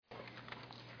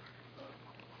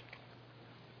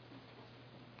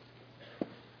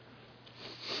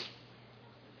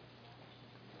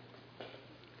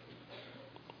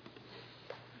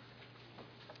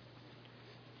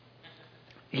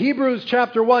Hebrews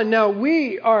chapter 1. Now,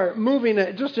 we are moving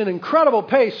at just an incredible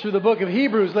pace through the book of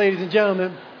Hebrews, ladies and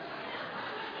gentlemen.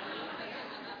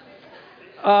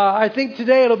 I think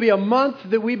today it'll be a month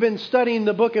that we've been studying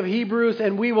the book of Hebrews,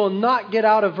 and we will not get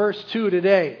out of verse 2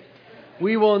 today.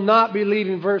 We will not be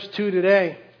leaving verse 2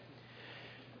 today.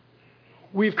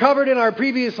 We've covered in our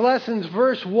previous lessons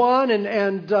verse 1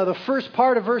 and the first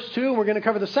part of verse 2, and we're going to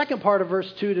cover the second part of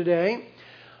verse 2 today.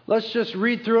 Let's just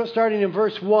read through it starting in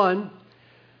verse 1.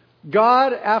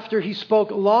 God, after He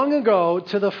spoke long ago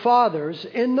to the fathers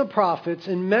in the prophets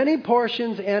in many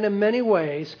portions and in many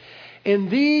ways, in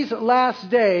these last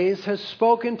days has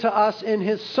spoken to us in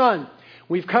His Son.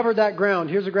 We've covered that ground.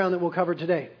 Here's the ground that we'll cover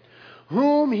today.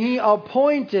 Whom He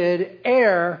appointed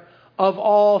heir of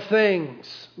all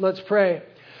things. Let's pray.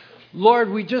 Lord,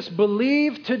 we just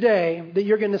believe today that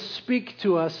You're going to speak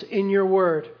to us in Your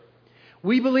Word.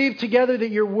 We believe together that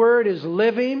Your Word is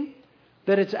living,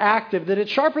 that it's active, that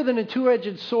it's sharper than a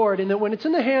two-edged sword, and that when it's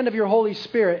in the hand of Your Holy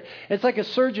Spirit, it's like a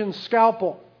surgeon's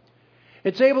scalpel.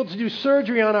 It's able to do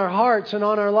surgery on our hearts and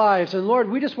on our lives. And Lord,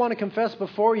 we just want to confess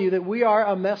before You that we are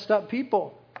a messed up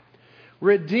people.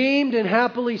 Redeemed and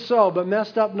happily so, but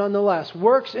messed up nonetheless.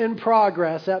 Works in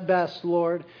progress at best,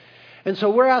 Lord. And so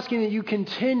we're asking that You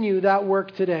continue that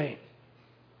work today.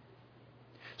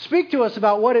 Speak to us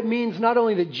about what it means not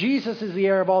only that Jesus is the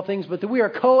heir of all things, but that we are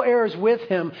co-heirs with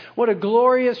Him. What a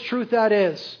glorious truth that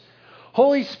is.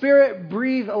 Holy Spirit,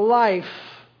 breathe life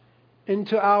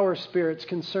into our spirits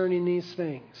concerning these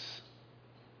things.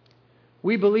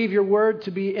 We believe Your Word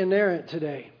to be inerrant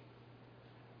today,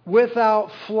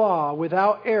 without flaw,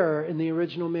 without error in the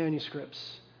original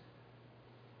manuscripts.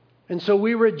 And so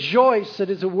we rejoice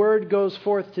that as the Word goes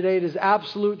forth today, it is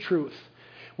absolute truth.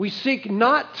 We seek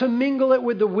not to mingle it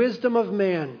with the wisdom of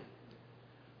man,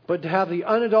 but to have the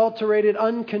unadulterated,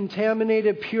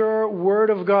 uncontaminated, pure Word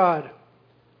of God.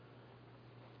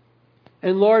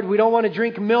 And Lord, we don't want to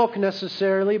drink milk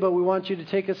necessarily, but we want You to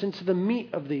take us into the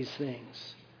meat of these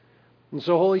things. And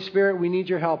so, Holy Spirit, we need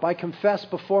Your help. I confess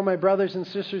before my brothers and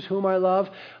sisters whom I love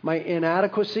my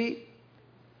inadequacy,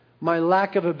 my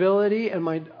lack of ability, and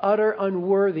my utter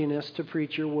unworthiness to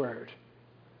preach Your Word.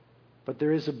 But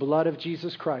there is the blood of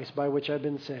Jesus Christ by which I've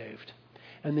been saved,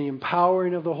 and the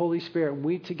empowering of the Holy Spirit. And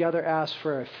we together ask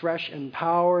for a fresh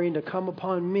empowering to come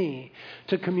upon me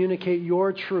to communicate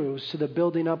Your truths to the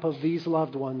building up of these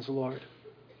loved ones, Lord.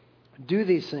 Do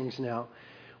these things now.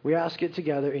 We ask it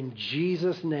together in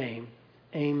Jesus' name.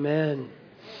 Amen.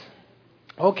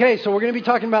 Okay, so we're going to be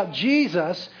talking about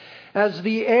Jesus as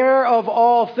the heir of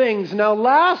all things. Now,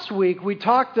 last week we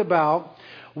talked about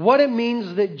what it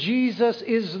means that Jesus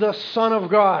is the Son of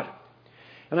God.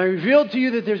 And I revealed to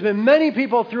you that there's been many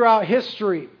people throughout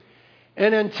history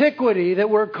and antiquity that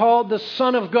were called the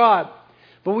Son of God.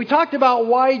 But we talked about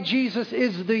why Jesus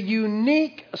is the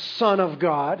unique Son of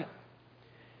God,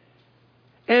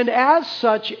 and as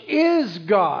such is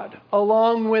God,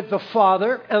 along with the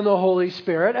Father and the Holy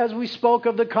Spirit, as we spoke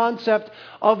of the concept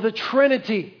of the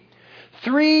Trinity.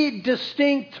 Three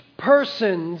distinct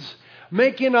persons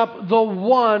making up the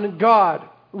one God.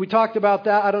 We talked about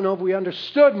that. I don't know if we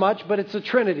understood much, but it's a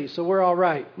Trinity, so we're all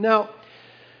right. Now,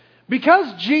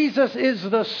 because Jesus is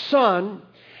the Son,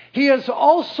 He is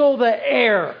also the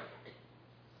heir.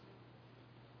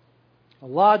 A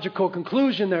logical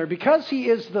conclusion there. Because He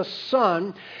is the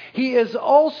Son, He is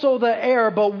also the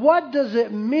heir. But what does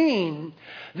it mean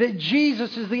that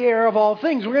Jesus is the heir of all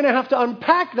things? We're going to have to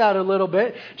unpack that a little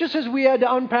bit. Just as we had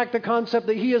to unpack the concept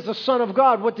that He is the Son of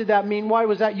God. What did that mean? Why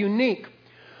was that unique?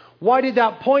 Why did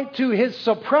that point to His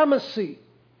supremacy?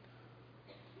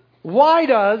 Why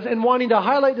does, in wanting to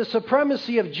highlight the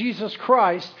supremacy of Jesus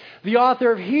Christ, the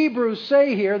author of Hebrews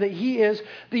say here that He is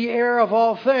the heir of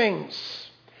all things?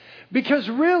 Because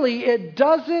really, it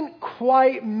doesn't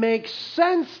quite make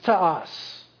sense to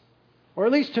us, or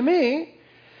at least to me,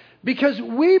 because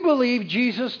we believe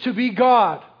Jesus to be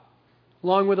God,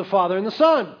 along with the Father and the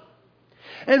Son.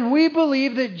 And we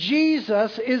believe that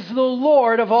Jesus is the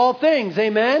Lord of all things.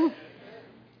 Amen?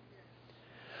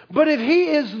 But if He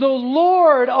is the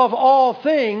Lord of all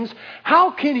things,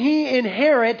 how can He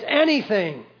inherit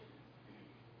anything?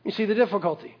 You see the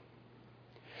difficulty.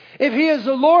 If He is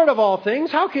the Lord of all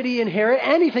things, how could He inherit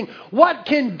anything? What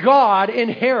can God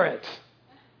inherit?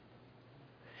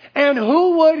 And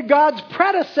who would God's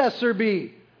predecessor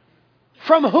be?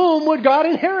 From whom would God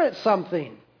inherit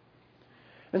something?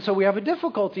 And so we have a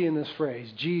difficulty in this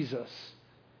phrase, Jesus,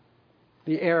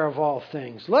 the heir of all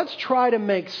things. Let's try to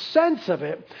make sense of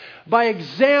it by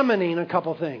examining a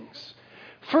couple things.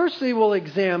 Firstly, we'll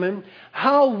examine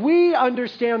how we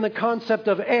understand the concept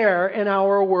of heir in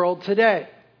our world today.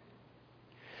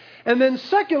 And then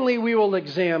secondly, we will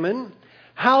examine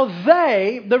how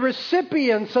they, the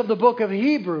recipients of the book of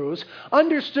Hebrews,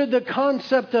 understood the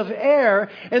concept of heir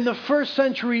in the first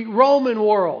century Roman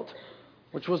world,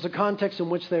 which was the context in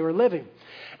which they were living.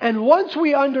 And once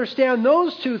we understand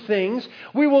those two things,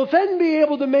 we will then be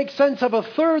able to make sense of a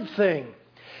third thing.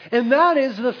 And that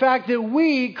is the fact that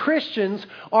we, Christians,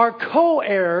 are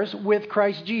co-heirs with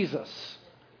Christ Jesus.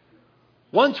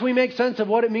 Once we make sense of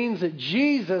what it means that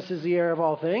Jesus is the heir of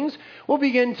all things, we'll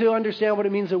begin to understand what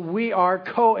it means that we are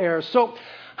co-heirs. So,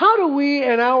 how do we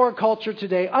in our culture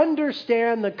today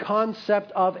understand the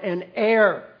concept of an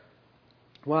heir?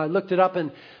 Well, I looked it up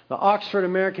in the Oxford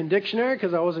American Dictionary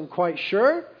because I wasn't quite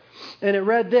sure. And it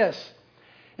read this: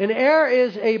 an heir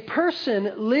is a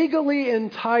person legally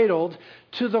entitled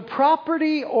to the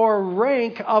property or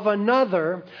rank of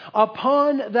another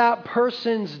upon that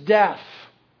person's death.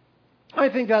 I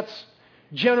think that's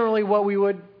generally what we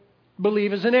would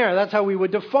believe is an heir. That's how we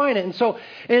would define it. And so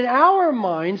in our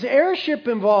minds, heirship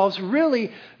involves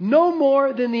really no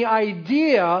more than the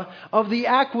idea of the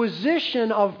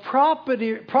acquisition of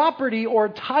property or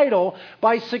title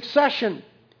by succession.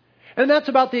 And that's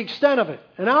about the extent of it.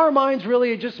 In our minds,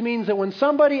 really, it just means that when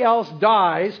somebody else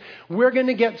dies, we're going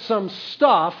to get some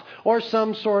stuff or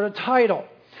some sort of title.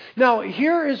 Now,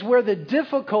 here is where the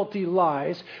difficulty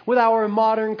lies with our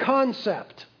modern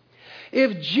concept.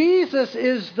 If Jesus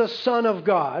is the Son of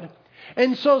God,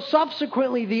 and so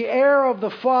subsequently the heir of the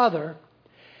Father,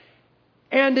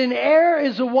 and an heir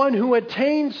is the one who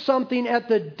attains something at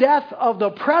the death of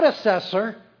the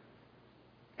predecessor,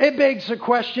 it begs the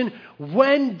question,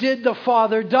 when did the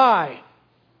Father die?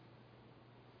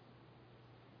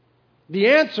 The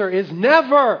answer is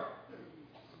never.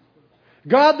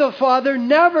 God the Father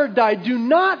never died. Do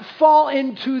not fall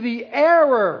into the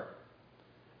error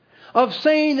of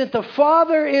saying that the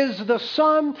Father is the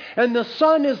Son and the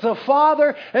Son is the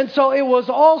Father, and so it was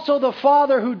also the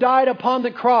Father who died upon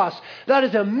the cross. That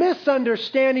is a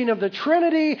misunderstanding of the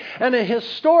Trinity and a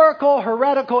historical,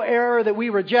 heretical error that we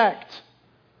reject.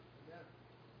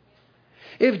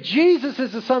 If Jesus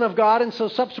is the Son of God and so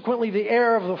subsequently the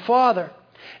heir of the Father,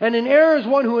 and an heir is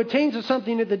one who attains to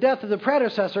something at the death of the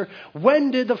predecessor,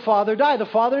 when did the Father die? The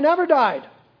Father never died.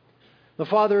 The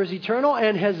Father is eternal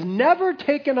and has never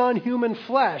taken on human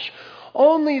flesh.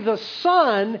 Only the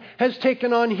Son has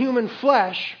taken on human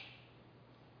flesh.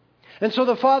 And so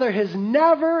the Father has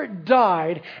never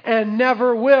died and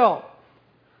never will,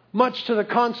 much to the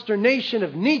consternation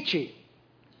of Nietzsche,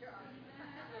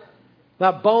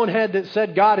 that bonehead that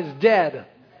said God is dead.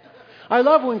 I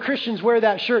love when Christians wear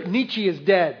that shirt, Nietzsche is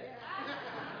dead.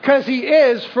 Because he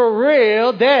is for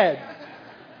real dead.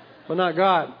 But not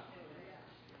God.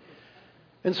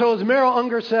 And so as Merrill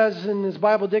Unger says in his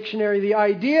Bible dictionary, the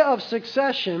idea of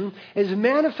succession is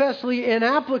manifestly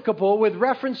inapplicable with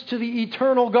reference to the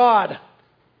eternal God.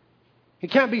 He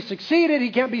can't be succeeded,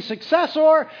 he can't be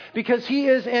successor, because he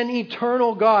is an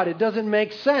eternal God. It doesn't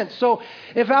make sense. So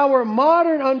if our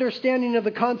modern understanding of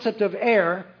the concept of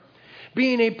heir,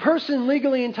 being a person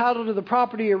legally entitled to the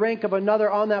property or rank of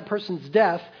another on that person's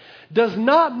death, does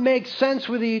not make sense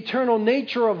with the eternal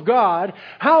nature of God,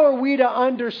 how are we to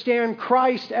understand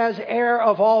Christ as heir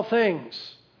of all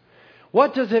things?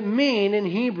 What does it mean in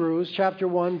Hebrews chapter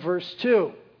 1, verse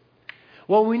 2?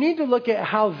 Well, we need to look at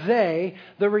how they,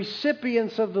 the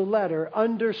recipients of the letter,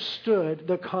 understood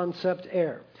the concept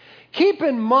heir. Keep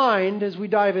in mind, as we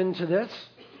dive into this,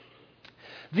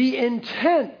 the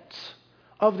intent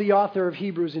of the author of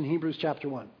Hebrews in Hebrews chapter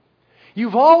 1.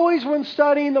 You've always, when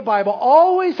studying the Bible,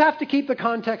 always have to keep the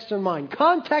context in mind.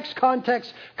 Context,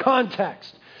 context,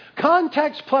 context.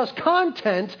 Context plus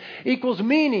content equals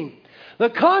meaning. The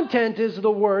content is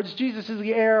the words, Jesus is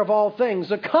the heir of all things.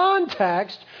 The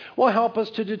context will help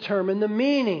us to determine the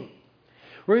meaning.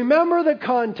 Remember the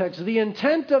context, the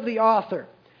intent of the author.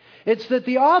 It's that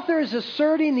the author is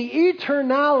asserting the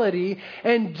eternality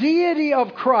and deity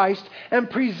of Christ and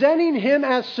presenting him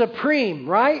as supreme,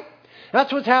 right?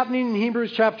 That's what's happening in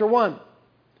Hebrews chapter 1.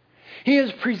 He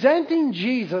is presenting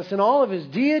Jesus in all of his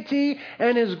deity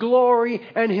and his glory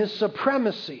and his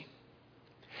supremacy.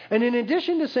 And in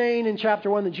addition to saying in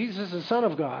chapter 1 that Jesus is the Son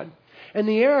of God and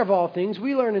the heir of all things,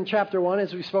 we learn in chapter 1,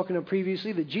 as we've spoken of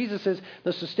previously, that Jesus is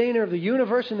the sustainer of the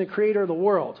universe and the creator of the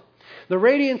world. The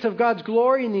radiance of God's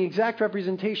glory and the exact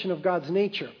representation of God's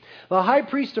nature. The high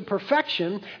priest of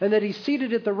perfection, and that he's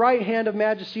seated at the right hand of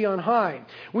majesty on high.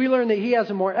 We learn that he has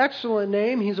a more excellent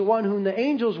name. He's the one whom the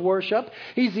angels worship.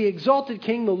 He's the exalted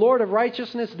king, the Lord of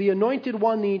righteousness, the anointed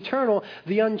one, the eternal,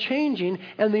 the unchanging,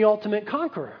 and the ultimate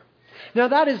conqueror. Now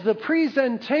that is the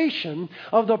presentation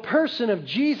of the person of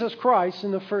Jesus Christ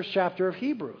in the first chapter of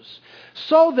Hebrews.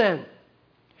 So then,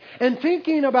 in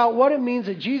thinking about what it means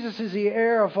that Jesus is the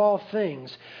heir of all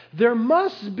things, there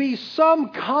must be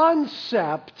some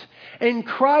concept in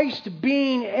Christ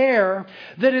being heir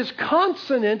that is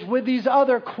consonant with these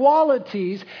other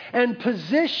qualities and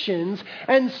positions,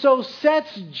 and so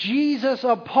sets Jesus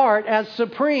apart as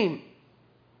supreme.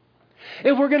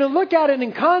 If we're going to look at it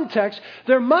in context,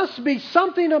 there must be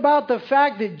something about the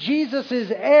fact that Jesus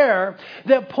is heir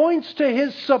that points to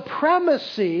His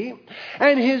supremacy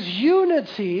and His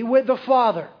unity with the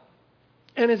Father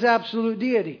and His absolute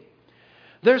deity.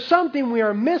 There's something we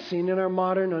are missing in our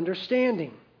modern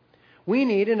understanding. We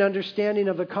need an understanding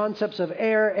of the concepts of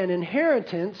heir and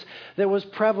inheritance that was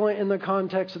prevalent in the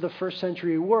context of the first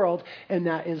century world, and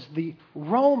that is the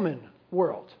Roman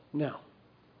world. Now,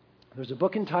 there's a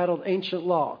book entitled Ancient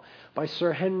Law by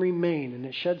Sir Henry Maine, and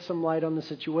it sheds some light on the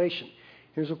situation.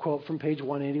 Here's a quote from page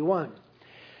 181.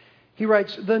 He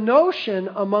writes, "The notion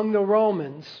among the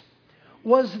Romans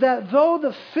was that though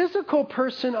the physical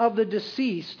person of the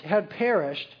deceased had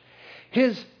perished,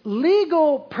 his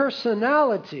legal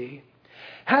personality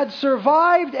had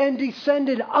survived and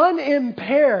descended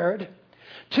unimpaired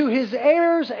to his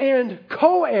heirs and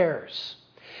co-heirs,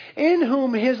 in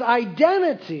whom his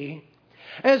identity,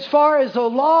 as far as the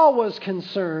law was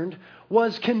concerned,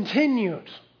 was continued."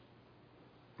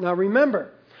 Now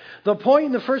remember, the point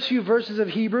in the first few verses of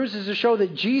Hebrews is to show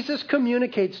that Jesus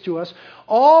communicates to us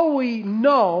all we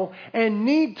know and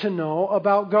need to know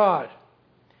about God.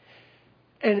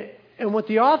 And what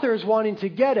the author is wanting to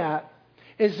get at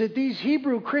is that these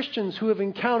Hebrew Christians who have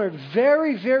encountered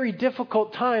very, very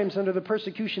difficult times under the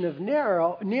persecution of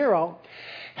Nero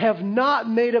have not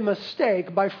made a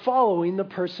mistake by following the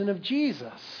person of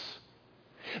Jesus.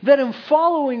 That in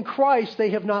following Christ,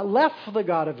 they have not left the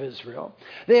God of Israel.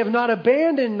 They have not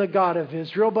abandoned the God of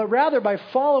Israel, but rather by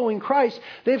following Christ,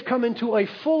 they've come into a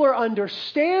fuller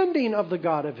understanding of the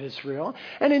God of Israel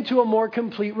and into a more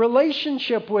complete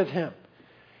relationship with Him.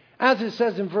 As it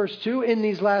says in verse 2, in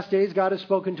these last days, God has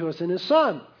spoken to us in His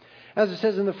Son. As it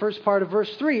says in the first part of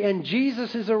verse 3, and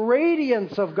Jesus is a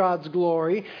radiance of God's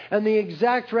glory and the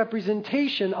exact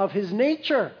representation of His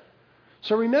nature.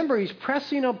 So remember, he's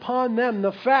pressing upon them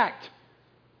the fact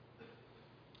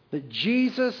that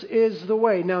Jesus is the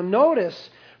way. Now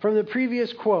notice from the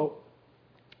previous quote,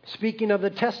 speaking of the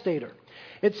testator,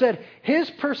 it said, his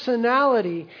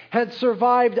personality had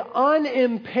survived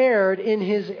unimpaired in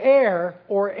his heir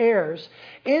or heirs,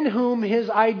 in whom his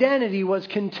identity was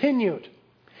continued.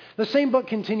 The same book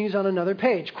continues on another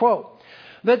page. Quote,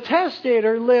 the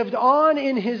testator lived on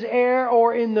in his heir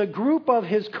or in the group of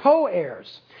his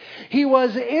co-heirs. He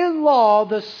was in law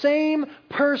the same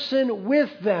person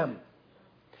with them.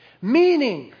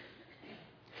 Meaning,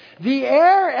 the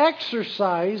heir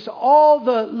exercised all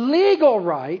the legal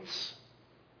rights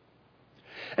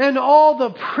and all the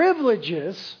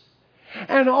privileges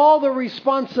and all the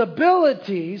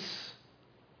responsibilities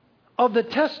of the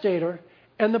testator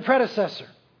and the predecessor.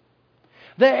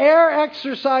 The heir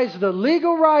exercised the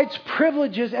legal rights,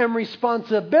 privileges, and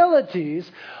responsibilities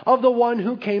of the one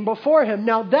who came before him.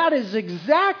 Now that is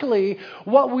exactly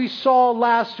what we saw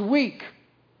last week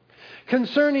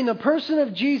concerning the person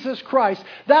of Jesus Christ,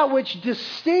 that which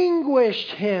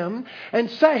distinguished Him and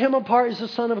set Him apart as the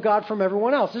Son of God from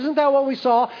everyone else. Isn't that what we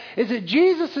saw? Is that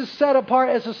Jesus is set apart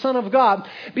as the Son of God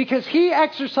because He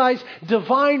exercised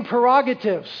divine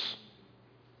prerogatives.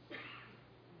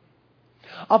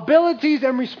 Abilities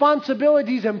and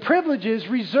responsibilities and privileges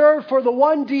reserved for the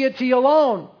one deity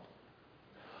alone,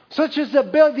 such as the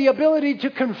ability to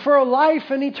confer life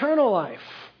and eternal life,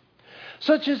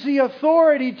 such as the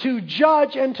authority to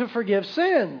judge and to forgive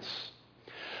sins.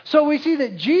 So we see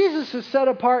that Jesus is set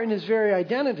apart in His very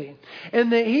identity,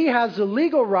 and that He has the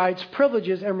legal rights,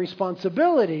 privileges, and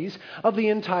responsibilities of the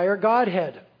entire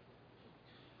Godhead.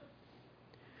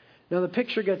 Now the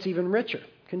picture gets even richer.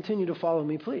 Continue to follow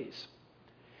me, please.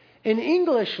 In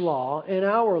English law, in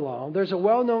our law, there's a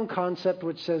well-known concept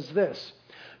which says this: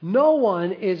 no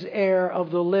one is heir of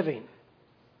the living.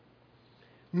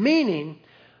 Meaning,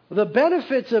 the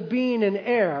benefits of being an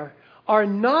heir are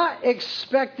not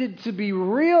expected to be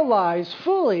realized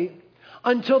fully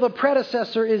until the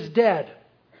predecessor is dead.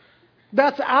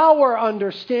 That's our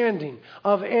understanding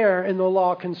of heir in the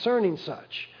law concerning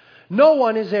such. No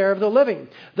one is heir of the living.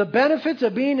 The benefits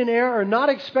of being an heir are not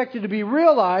expected to be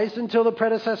realized until the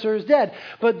predecessor is dead.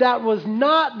 But that was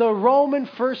not the Roman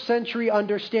first century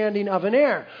understanding of an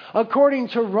heir. According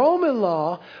to Roman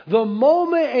law, the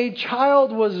moment a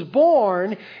child was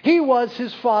born, he was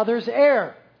his father's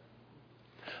heir.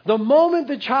 The moment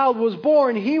the child was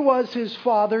born, he was his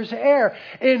father's heir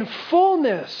in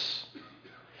fullness.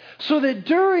 So that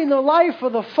during the life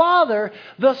of the father,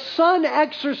 the son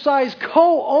exercised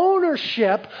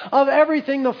co-ownership of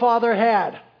everything the father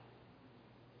had.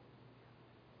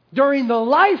 During the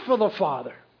life of the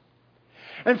father.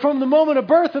 And from the moment of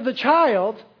birth of the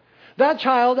child, that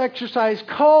child exercised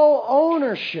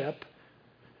co-ownership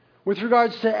with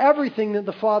regards to everything that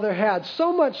the father had.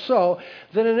 So much so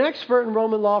that an expert in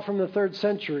Roman law from the 3rd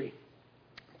century,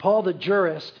 Paul the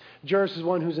jurist is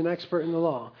one who's an expert in the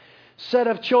law, said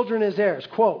of children as heirs,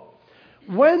 quote,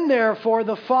 "When therefore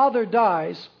the father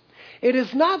dies, it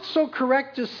is not so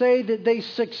correct to say that they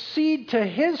succeed to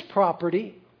his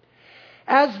property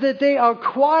as that they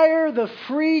acquire the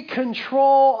free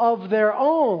control of their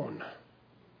own.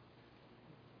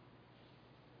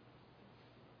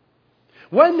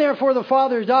 When therefore the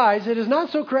father dies, it is not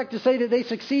so correct to say that they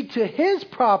succeed to his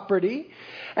property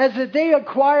as that they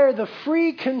acquire the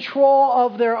free control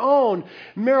of their own."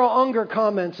 Merrill Unger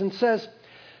comments and says,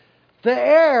 the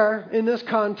heir in this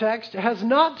context has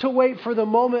not to wait for the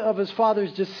moment of his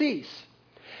father's decease.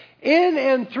 In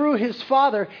and through his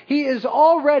father, he is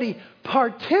already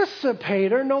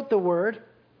participator. Note the word.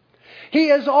 He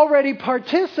is already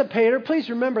participator. Please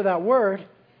remember that word.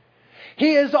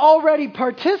 He is already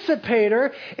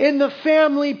participator in the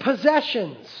family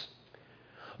possessions.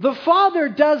 The father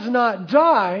does not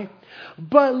die,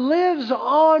 but lives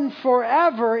on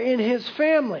forever in his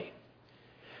family.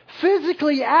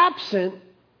 Physically absent,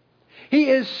 he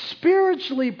is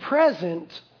spiritually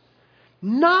present,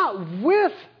 not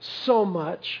with so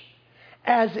much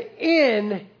as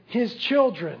in his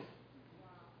children.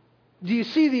 Do you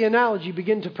see the analogy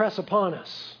begin to press upon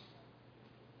us?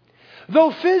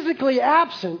 Though physically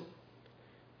absent,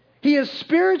 he is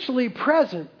spiritually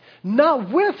present, not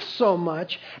with so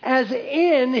much as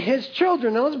in his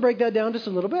children. Now let's break that down just a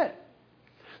little bit.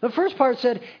 The first part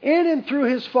said, in and through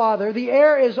his father, the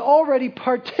heir is already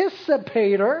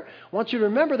participator. I want you to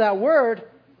remember that word.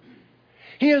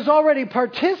 He is already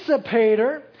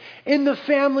participator in the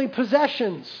family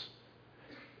possessions.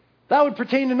 That would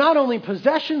pertain to not only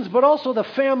possessions, but also the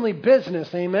family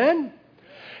business. Amen?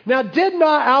 Now, did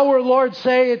not our Lord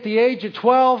say at the age of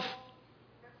 12,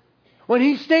 when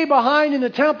he stayed behind in the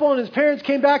temple and his parents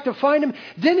came back to find him,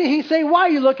 didn't he say, "Why are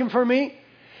you looking for me?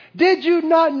 Did you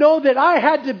not know that I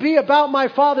had to be about my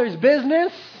Father's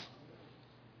business?"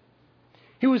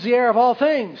 He was the heir of all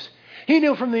things. He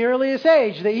knew from the earliest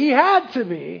age that he had to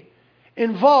be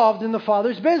involved in the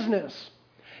Father's business.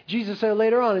 Jesus said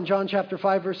later on in John chapter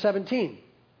 5, verse 17,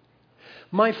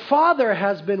 "My Father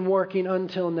has been working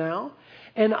until now,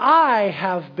 and I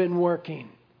have been working."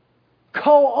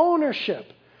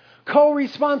 Co-ownership,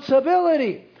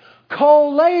 co-responsibility,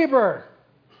 co-labor.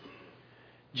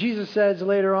 Jesus says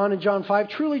later on in John 5,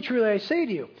 "Truly, truly, I say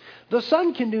to you, the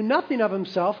Son can do nothing of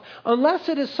himself unless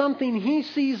it is something he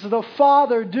sees the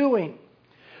Father doing.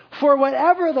 For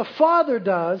whatever the Father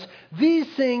does, these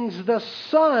things the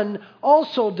Son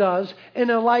also does in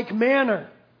a like manner."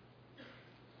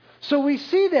 So we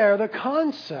see there the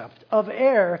concept of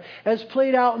heir as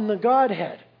played out in the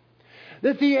Godhead.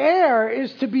 That the heir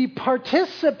is to be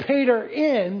participator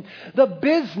in the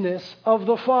business of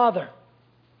the Father.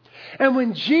 And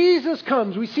when Jesus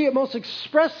comes, we see it most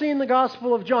expressly in the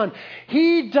Gospel of John.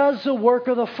 He does the work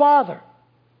of the Father.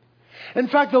 In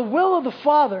fact, the will of the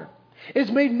Father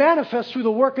is made manifest through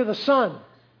the work of the Son.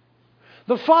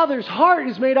 The Father's heart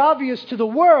is made obvious to the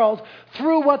world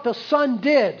through what the Son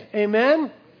did.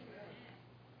 Amen?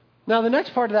 Now, the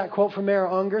next part of that quote from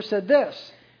Merrill Unger said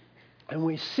this, and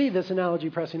we see this analogy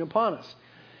pressing upon us.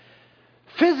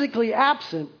 Physically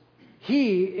absent,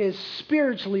 he is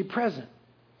spiritually present,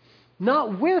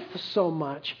 not with so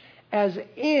much as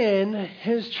in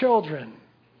his children.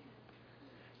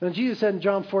 Now, Jesus said in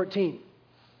John 14,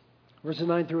 verses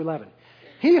 9 through 11,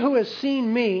 "He who has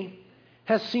seen me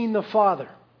has seen the Father.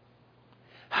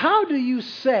 How do you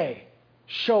say,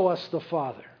 'Show us the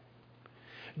Father'?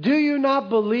 Do you not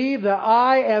believe that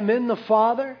I am in the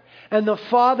Father and the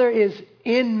Father is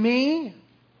in me?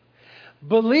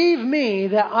 Believe me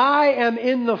that I am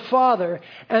in the Father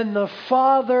and the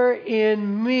Father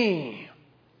in me."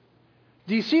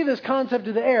 Do you see this concept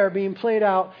of the heir being played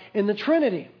out in the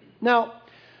Trinity? Now,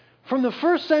 from the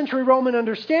first century Roman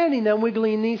understanding, then, we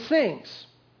glean these things.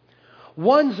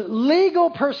 One's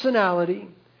legal personality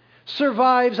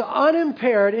survives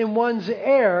unimpaired in one's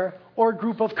heir or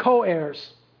group of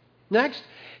co-heirs. Next,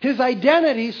 his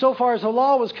identity, so far as the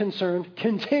law was concerned,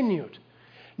 continued.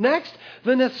 Next,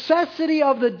 the necessity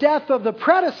of the death of the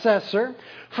predecessor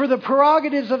for the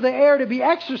prerogatives of the heir to be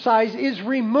exercised is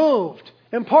removed.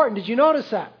 Important. Did you notice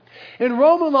that? In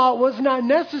Roman law, it was not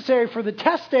necessary for the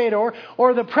testator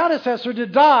or the predecessor to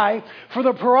die for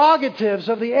the prerogatives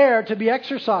of the heir to be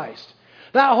exercised.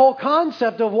 That whole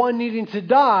concept of one needing to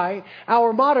die,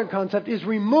 our modern concept, is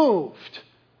removed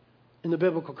in the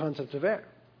biblical concept of heir.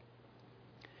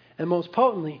 And most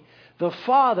potently, the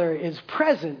Father is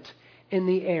present in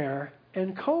the heir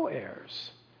and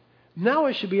co-heirs. Now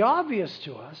it should be obvious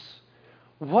to us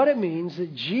what it means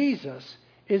that Jesus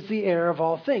is the heir of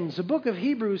all things. The book of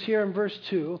Hebrews here in verse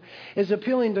 2 is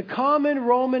appealing to common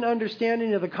Roman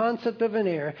understanding of the concept of an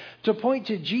heir to point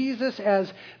to Jesus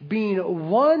as being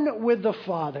one with the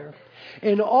Father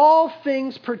in all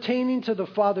things pertaining to the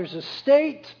Father's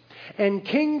estate and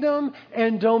kingdom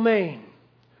and domain,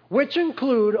 which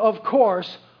include, of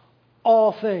course,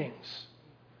 all things.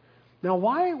 Now,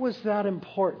 why was that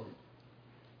important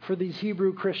for these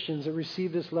Hebrew Christians that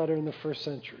received this letter in the first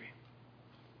century?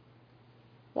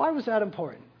 Why was that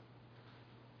important?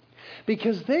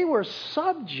 Because they were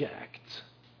subject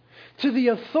to the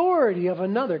authority of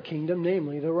another kingdom,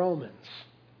 namely the Romans.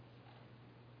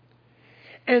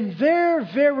 And their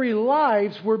very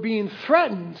lives were being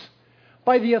threatened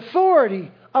by the authority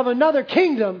of another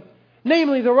kingdom,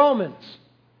 namely the Romans.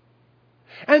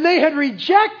 And they had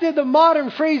rejected the modern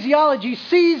phraseology,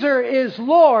 Caesar is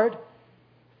Lord,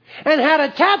 and had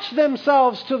attached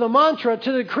themselves to the mantra,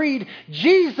 to the creed,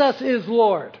 Jesus is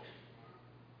Lord.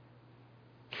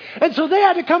 And so they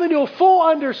had to come into a full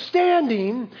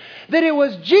understanding that it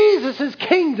was Jesus'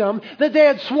 kingdom that they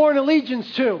had sworn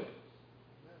allegiance to.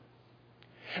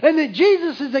 And that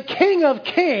Jesus is the King of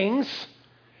kings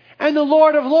and the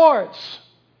Lord of lords.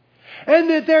 And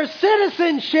that their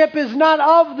citizenship is not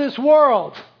of this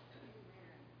world.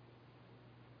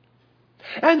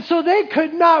 And so they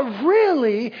could not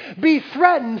really be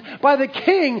threatened by the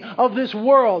king of this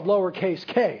world, lowercase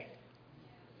k.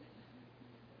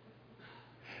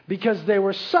 Because they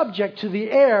were subject to the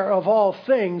heir of all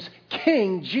things,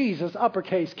 King Jesus,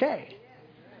 uppercase K.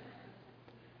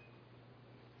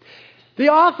 The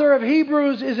author of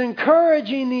Hebrews is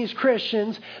encouraging these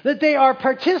Christians that they are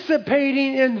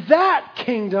participating in that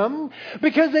kingdom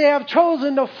because they have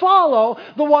chosen to follow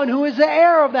the one who is the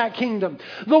heir of that kingdom.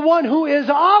 The one who is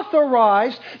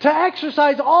authorized to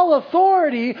exercise all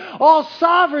authority, all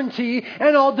sovereignty,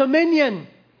 and all dominion.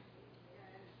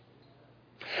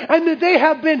 And that they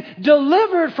have been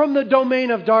delivered from the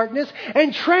domain of darkness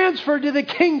and transferred to the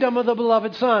kingdom of the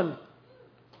beloved Son.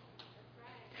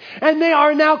 And they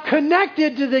are now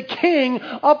connected to the King,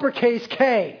 uppercase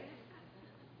K.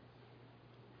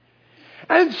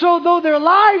 And so though their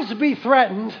lives be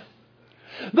threatened,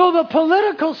 though the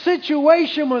political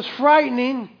situation was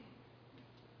frightening,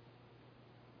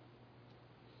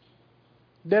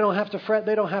 they don't have to fret,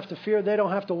 they don't have to fear, they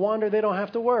don't have to wander, they don't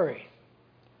have to worry.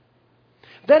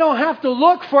 They don't have to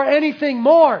look for anything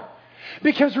more.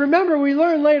 Because remember, we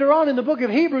learn later on in the book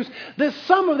of Hebrews that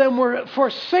some of them were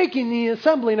forsaking the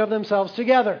assembling of themselves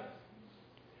together.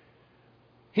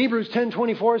 Hebrews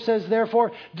 10:24 says,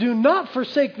 therefore, do not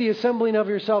forsake the assembling of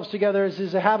yourselves together as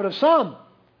is the habit of some,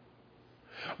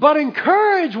 but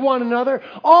encourage one another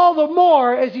all the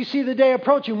more as you see the day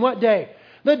approaching. What day?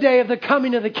 The day of the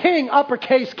coming of the King,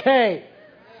 uppercase K.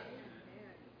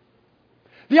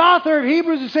 The author of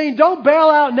Hebrews is saying, don't bail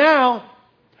out now.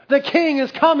 The King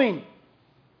is coming.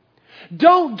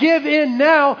 Don't give in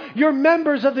now. You're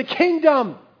members of the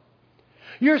kingdom.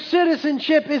 Your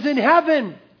citizenship is in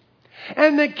heaven.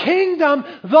 And the kingdom,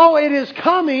 though it is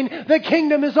coming, the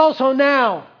kingdom is also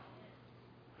now.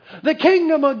 The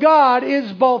kingdom of God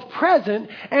is both present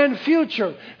and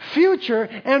future. Future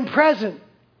and present.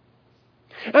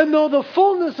 And though the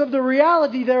fullness of the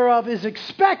reality thereof is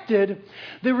expected,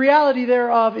 the reality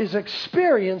thereof is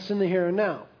experienced in the here and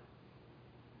now.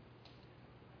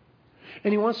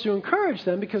 And he wants to encourage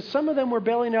them because some of them were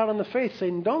bailing out on the faith,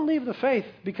 saying, don't leave the faith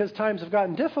because times have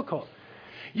gotten difficult.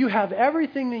 You have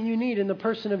everything that you need in the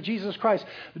person of Jesus Christ.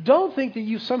 Don't think that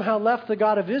you've somehow left the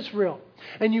God of Israel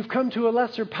and you've come to a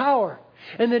lesser power.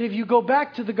 And that if you go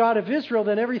back to the God of Israel,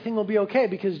 then everything will be okay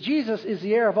because Jesus is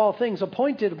the heir of all things,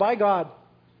 appointed by God.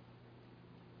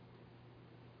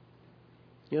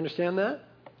 You understand that?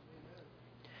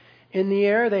 In the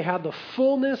heir, they have the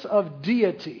fullness of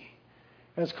deity,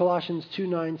 as Colossians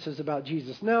 2:9 says about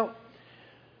Jesus. Now,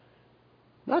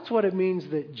 that's what it means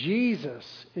that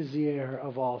Jesus is the heir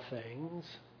of all things.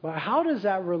 But how does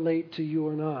that relate to you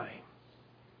and I?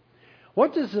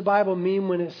 What does the Bible mean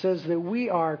when it says that we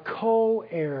are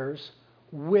co-heirs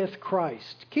with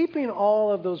Christ? Keeping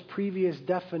all of those previous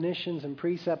definitions and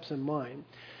precepts in mind,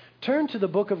 turn to the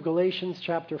book of Galatians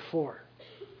chapter 4.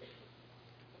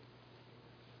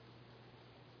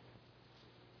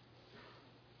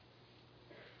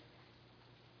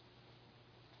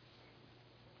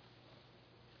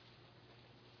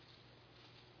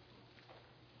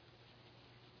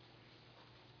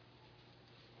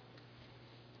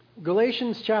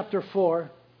 Galatians chapter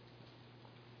 4,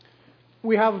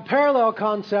 we have a parallel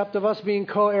concept of us being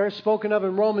co-heirs spoken of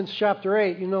in Romans chapter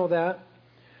 8. You know that.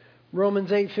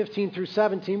 Romans 8, 15 through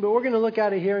 17. But we're going to look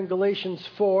at it here in Galatians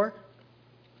 4.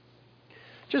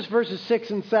 Just verses 6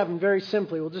 and 7, very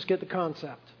simply. We'll just get the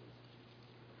concept.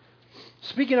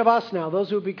 Speaking of us now, those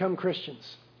who have become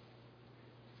Christians.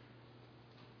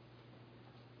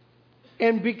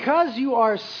 And because you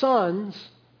are sons,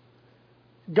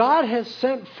 God has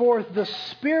sent forth the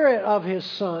Spirit of His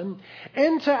Son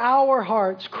into our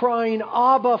hearts, crying,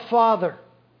 Abba, Father.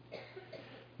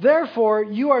 Therefore,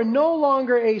 you are no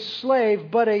longer a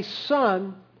slave, but a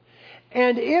son.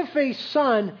 And if a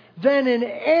son, then an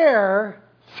heir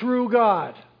through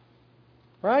God.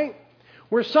 Right?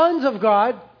 We're sons of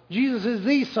God. Jesus is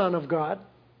the Son of God.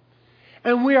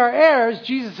 And we are heirs.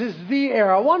 Jesus is the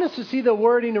heir. I want us to see the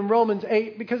wording in Romans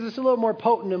 8 because it's a little more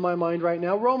potent in my mind right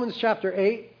now. Romans chapter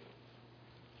 8.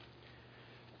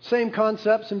 Same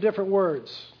concept, some different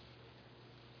words.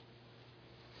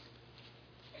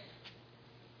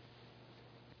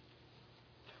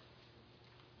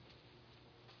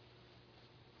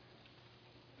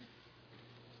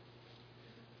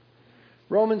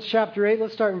 Romans chapter 8,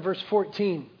 let's start in verse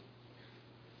 14.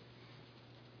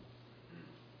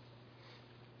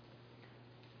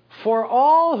 For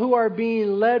all who are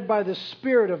being led by the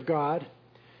Spirit of God,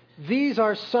 these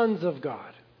are sons of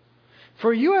God.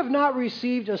 For you have not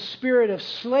received a spirit of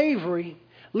slavery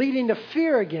leading to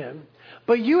fear again,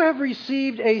 but you have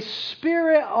received a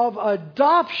spirit of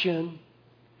adoption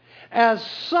as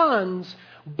sons,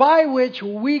 by which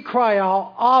we cry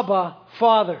out, Abba,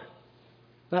 Father.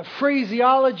 That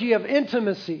phraseology of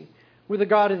intimacy with the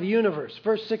God of the universe.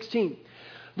 Verse 16.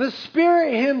 The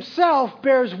Spirit Himself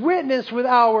bears witness with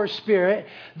our spirit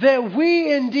that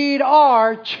we indeed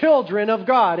are children of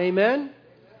God. Amen?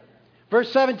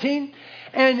 Verse 17.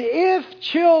 And if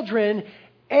children,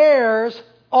 heirs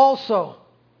also.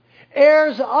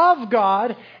 Heirs of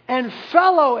God and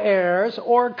fellow heirs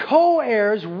or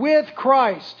co-heirs with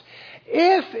Christ.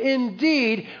 If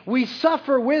indeed we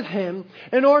suffer with Him,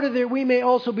 in order that we may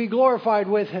also be glorified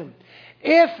with Him.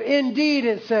 If indeed,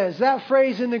 it says, that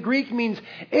phrase in the Greek means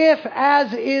if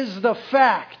as is the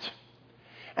fact.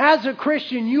 As a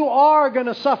Christian, you are going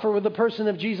to suffer with the person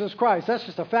of Jesus Christ. That's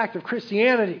just a fact of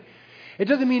Christianity. It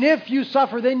doesn't mean if you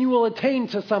suffer, then you will attain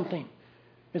to something.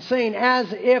 It's saying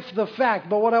as if the fact.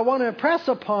 But what I want to impress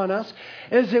upon us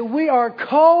is that we are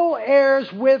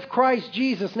co-heirs with Christ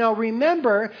Jesus. Now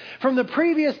remember from the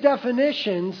previous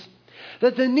definitions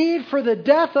that the need for the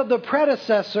death of the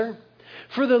predecessor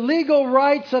for the legal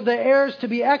rights of the heirs to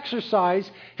be exercised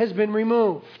has been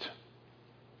removed.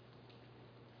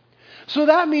 So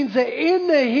that means that in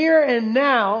the here and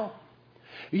now,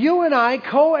 you and I,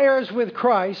 co-heirs with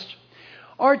Christ,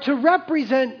 are to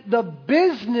represent the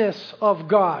business of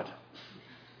God.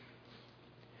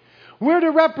 We're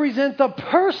to represent the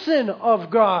person of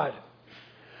God.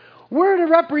 We're to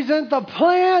represent the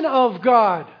plan of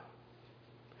God.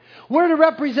 We're to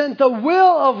represent the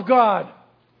will of God.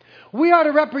 We are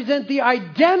to represent the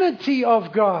identity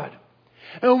of God.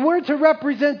 And we're to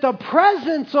represent the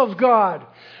presence of God.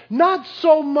 Not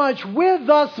so much with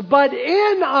us, but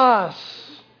in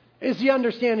us is the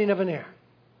understanding of an heir.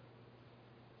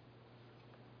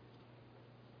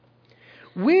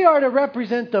 We are to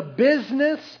represent the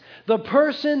business, the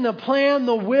person, the plan,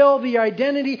 the will, the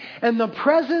identity, and the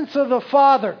presence of the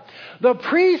Father. The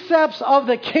precepts of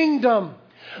the kingdom.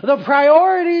 The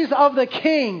priorities of the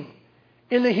King.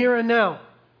 In the here and now.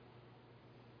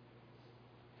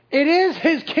 It is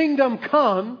His kingdom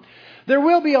come. There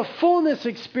will be a fullness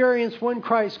experience when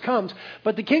Christ comes.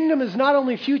 But the kingdom is not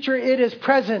only future, it is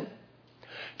present.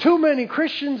 Too many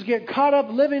Christians get caught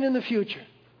up living in the future.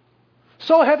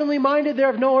 So heavenly minded, they're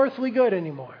of no earthly good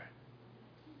anymore.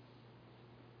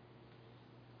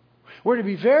 We're to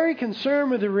be very concerned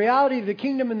with the reality of the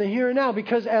kingdom in the here and now,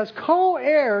 because as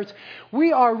co-heirs,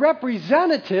 we are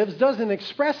representatives, doesn't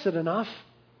express it enough.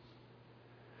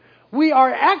 We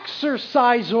are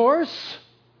exercisers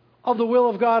of the will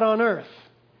of God on earth.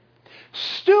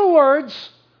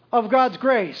 Stewards of God's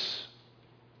grace.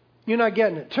 You're not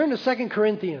getting it. Turn to 2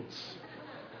 Corinthians.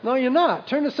 No, you're not.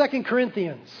 Turn to 2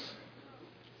 Corinthians.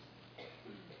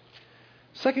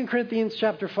 2 Corinthians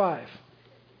chapter 5.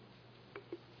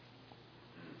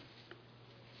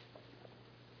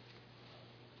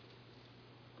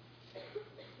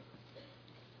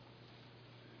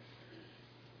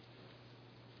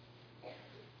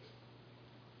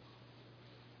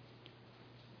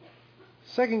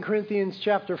 Second Corinthians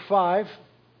chapter 5.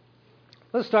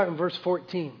 Let's start in verse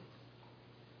 14.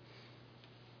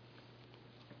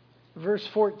 Verse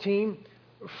 14.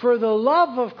 For the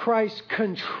love of Christ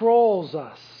controls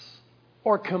us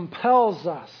or compels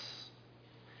us.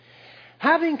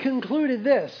 Having concluded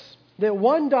this, that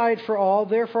one died for all,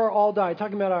 therefore all died.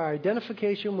 Talking about our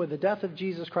identification with the death of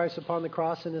Jesus Christ upon the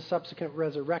cross and His subsequent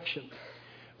resurrection.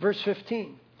 Verse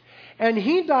 15. And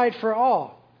He died for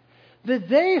all, that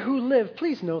they who live,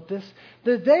 please note this,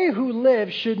 that they who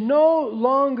live should no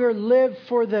longer live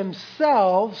for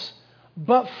themselves,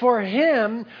 but for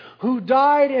Him who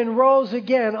died and rose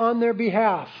again on their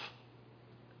behalf.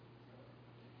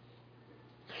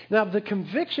 Now, if the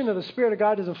conviction of the Spirit of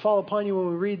God doesn't fall upon you when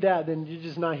we read that, then you're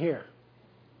just not here.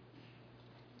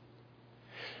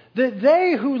 That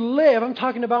they who live, I'm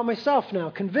talking about myself now,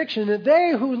 conviction, that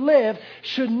they who live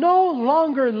should no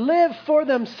longer live for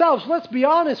themselves. Let's be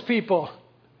honest, people.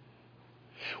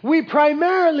 We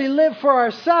primarily live for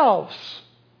ourselves.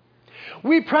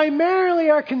 We primarily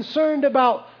are concerned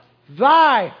about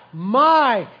thy,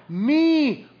 my,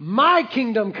 me, my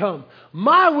kingdom come,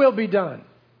 my will be done.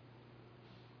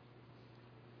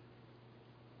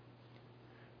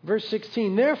 Verse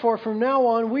 16, therefore from now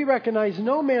on we recognize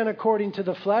no man according to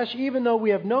the flesh, even though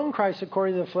we have known Christ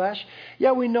according to the flesh,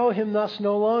 yet we know Him thus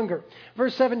no longer.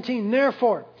 Verse 17,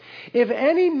 therefore, if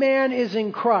any man is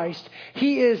in Christ,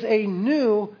 he is a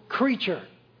new creature.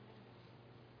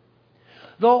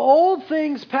 The old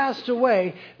things passed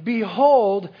away,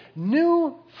 behold,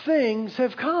 new things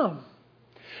have come.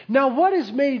 Now what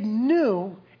is made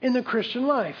new in the Christian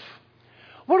life?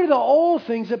 What are the old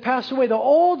things that passed away? The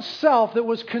old self that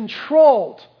was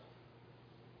controlled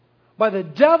by the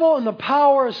devil and the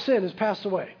power of sin has passed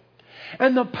away.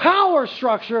 And the power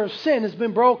structure of sin has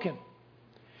been broken.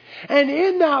 And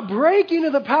in that breaking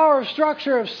of the power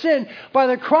structure of sin by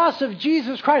the cross of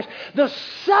Jesus Christ, the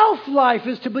self-life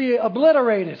is to be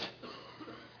obliterated.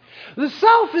 The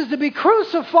self is to be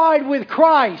crucified with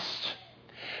Christ.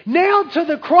 Nailed to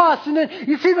the cross. And then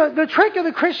you see the trick of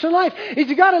the Christian life is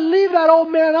you got to leave that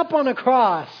old man up on the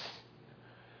cross.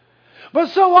 But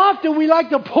so often we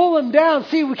like to pull him down.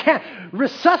 See, we can't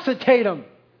resuscitate him.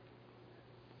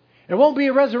 It won't be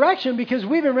a resurrection because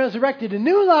we've been resurrected to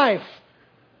new life.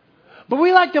 But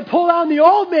we like to pull down the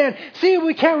old man. See,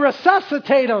 we can't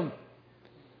resuscitate him.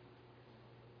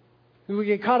 We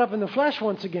get caught up in the flesh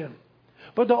once again.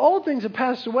 But the old things have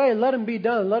passed away. Let them be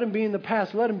done. Let them be in the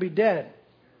past. Let them be dead.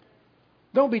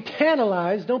 Don't be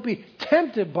tantalized. Don't be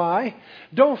tempted by.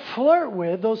 Don't flirt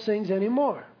with those things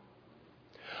anymore.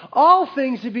 All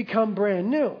things have become brand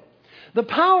new. The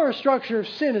power structure of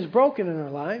sin is broken in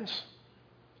our lives.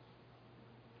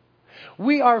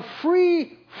 We are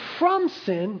free from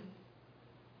sin.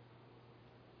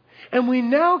 And we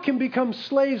now can become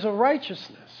slaves of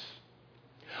righteousness.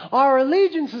 Our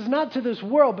allegiance is not to this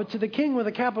world, but to the King with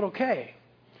a capital K.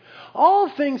 All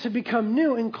things have become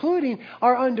new, including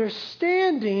our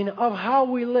understanding of how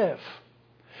we live.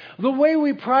 The way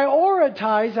we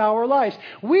prioritize our lives.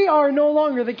 We are no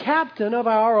longer the captain of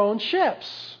our own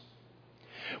ships.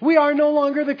 We are no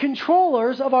longer the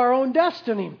controllers of our own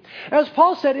destiny. As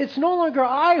Paul said, it's no longer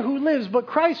I who lives, but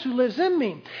Christ who lives in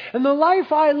me. And the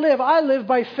life I live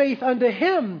by faith unto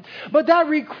Him. But that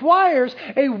requires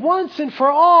a once and for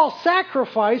all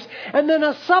sacrifice, and then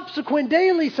a subsequent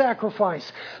daily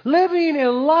sacrifice. Living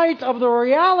in light of the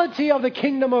reality of the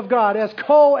kingdom of God as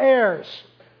co-heirs.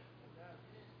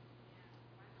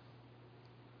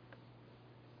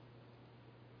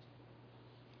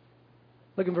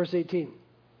 Look in verse 18.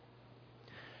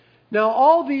 Now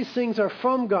all these things are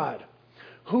from God,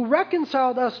 who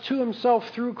reconciled us to Himself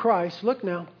through Christ, look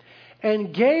now,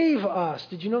 and gave us,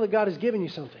 did you know that God has given you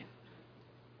something?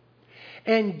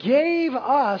 And gave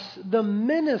us the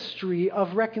ministry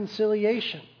of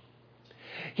reconciliation.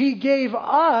 He gave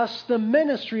us the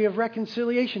ministry of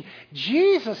reconciliation.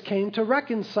 Jesus came to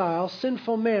reconcile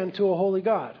sinful man to a holy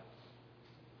God.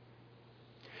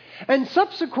 And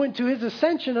subsequent to His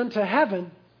ascension unto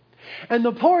heaven, and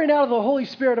the pouring out of the Holy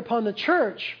Spirit upon the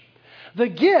church, the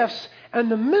gifts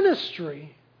and the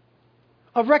ministry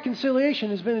of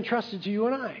reconciliation has been entrusted to you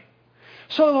and I.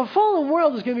 So the fallen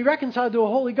world is going to be reconciled to a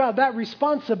holy God. That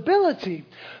responsibility,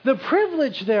 the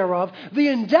privilege thereof, the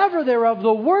endeavor thereof,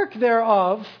 the work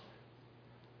thereof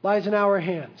lies in our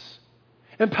hands.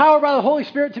 Empowered by the Holy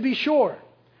Spirit to be sure.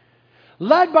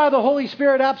 Led by the Holy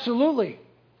Spirit, absolutely.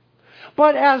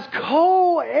 But as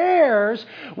co-heirs,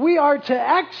 we are to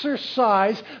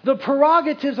exercise the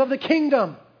prerogatives of the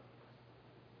kingdom.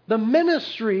 The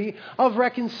ministry of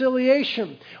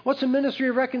reconciliation. What's the ministry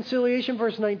of reconciliation?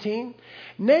 Verse 19.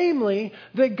 Namely,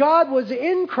 that God was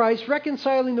in Christ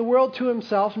reconciling the world to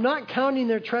Himself, not counting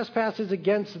their trespasses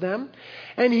against them.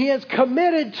 And He has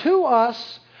committed to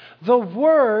us the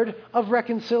word of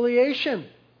reconciliation.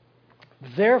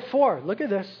 Therefore, look at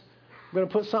this. I'm going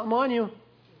to put something on you.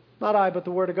 Not I, but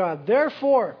the Word of God.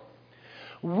 Therefore,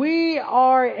 we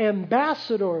are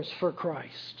ambassadors for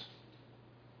Christ.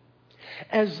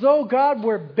 As though God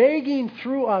were begging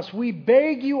through us, we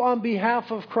beg you on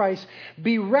behalf of Christ,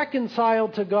 be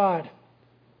reconciled to God.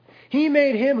 He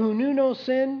made Him who knew no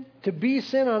sin to be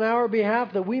sin on our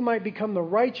behalf, that we might become the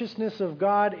righteousness of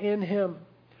God in Him.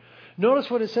 Notice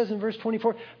what it says in verse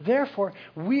 24. Therefore,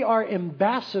 we are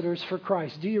ambassadors for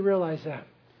Christ. Do you realize that?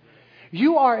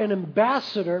 You are an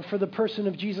ambassador for the person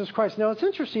of Jesus Christ. Now, it's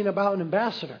interesting about an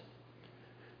ambassador.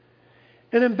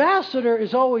 An ambassador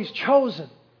is always chosen.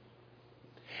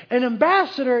 An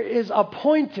ambassador is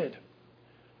appointed.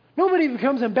 Nobody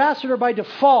becomes ambassador by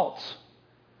default.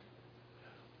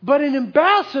 But an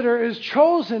ambassador is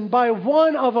chosen by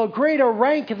one of a greater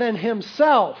rank than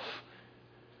himself.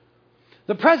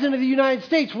 The President of the United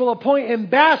States will appoint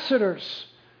ambassadors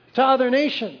to other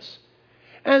nations.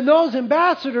 And those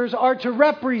ambassadors are to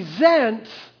represent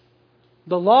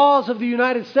the laws of the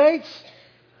United States,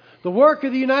 the work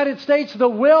of the United States, the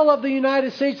will of the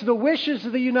United States, the wishes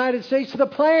of the United States, the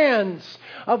plans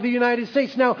of the United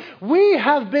States. Now, we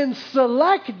have been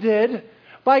selected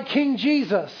by King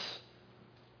Jesus.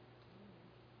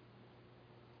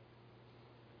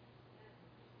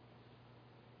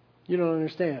 You don't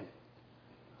understand.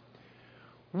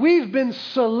 We've been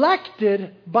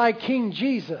selected by King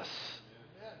Jesus.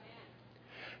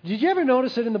 Did you ever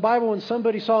notice that in the Bible when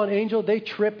somebody saw an angel, they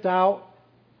tripped out?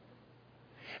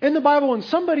 In the Bible, when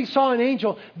somebody saw an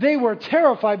angel, they were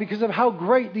terrified because of how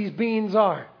great these beings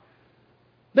are.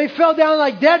 They fell down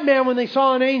like dead men when they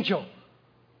saw an angel.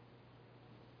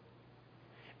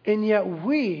 And yet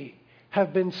we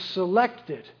have been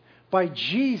selected by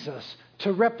Jesus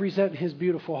to represent His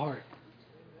beautiful heart.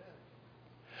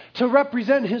 To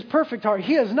represent His perfect heart.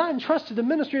 He has not entrusted the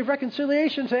ministry of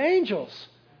reconciliation to angels.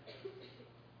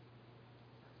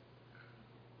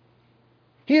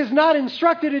 He is not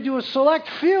instructed to do a select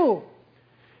few.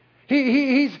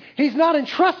 He's not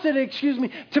entrusted,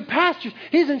 to pastors.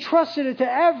 He's entrusted it to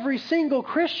every single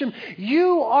Christian.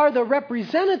 You are the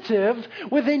representative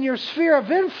within your sphere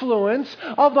of influence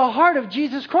of the heart of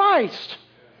Jesus Christ.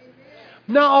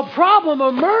 Now, a problem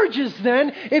emerges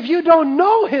then if you don't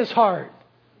know His heart.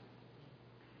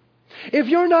 If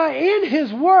you're not in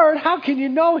His Word, how can you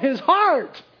know His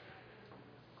heart?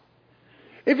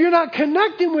 If you're not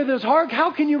connecting with His heart,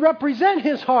 how can you represent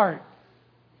His heart?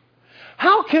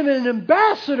 How can an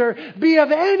ambassador be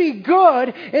of any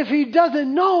good if he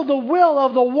doesn't know the will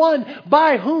of the one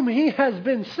by whom he has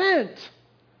been sent?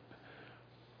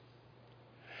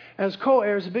 As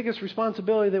co-heirs, the biggest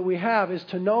responsibility that we have is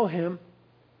to know Him.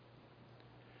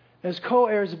 As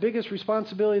co-heirs, the biggest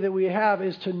responsibility that we have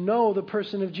is to know the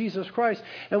person of Jesus Christ.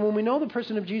 And when we know the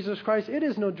person of Jesus Christ, it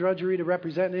is no drudgery to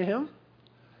represent Him.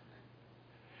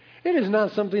 It is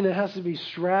not something that has to be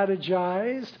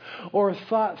strategized or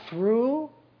thought through.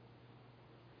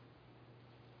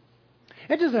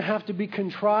 It doesn't have to be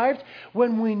contrived.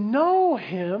 When we know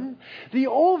Him, the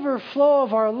overflow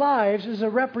of our lives is a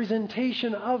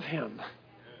representation of Him.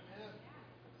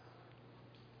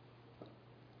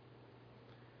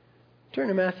 Turn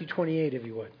to Matthew 28, if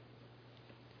you would.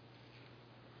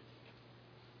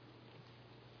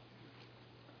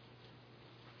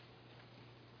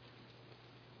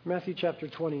 Matthew chapter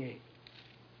 28.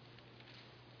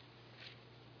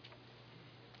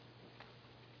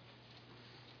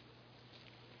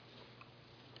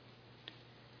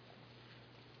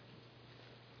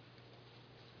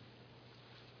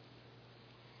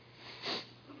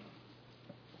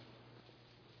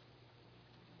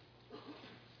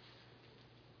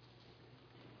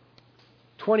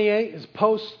 (28) is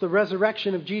post the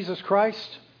resurrection of Jesus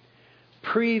Christ,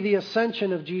 pre the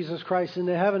ascension of Jesus Christ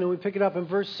into heaven. And we pick it up in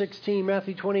verse 16,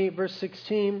 Matthew 28, verse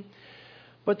 16.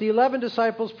 But the 11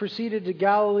 disciples proceeded to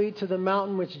Galilee, to the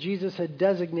mountain which Jesus had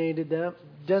designated,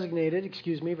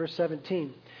 verse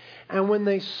 17. And when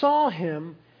they saw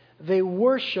Him, they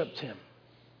worshipped Him,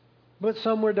 but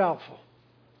some were doubtful.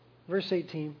 Verse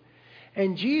 18.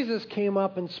 And Jesus came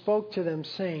up and spoke to them,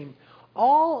 saying,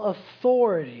 all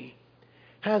authority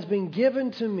has been given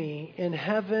to me in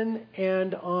heaven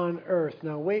and on earth.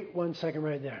 Now wait 1 second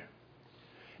right there.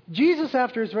 Jesus,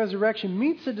 after His resurrection,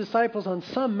 meets the disciples on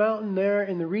some mountain there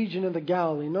in the region of the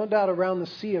Galilee, no doubt around the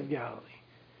Sea of Galilee.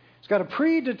 He's got a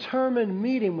predetermined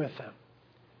meeting with them.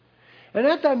 And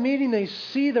at that meeting, they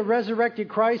see the resurrected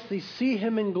Christ, they see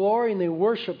Him in glory, and they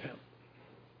worship Him.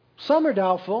 Some are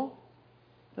doubtful.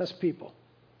 That's people.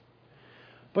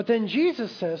 But then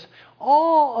Jesus says,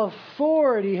 all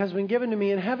authority has been given to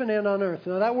me in heaven and on earth.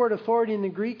 Now that word authority in the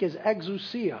Greek is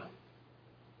exousia.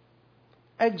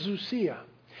 Exousia.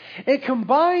 It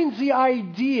combines the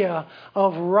idea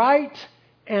of right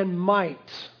and might.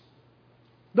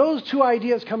 Those two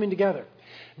ideas coming together.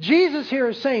 Jesus here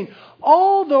is saying,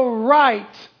 all the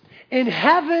right in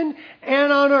heaven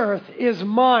and on earth is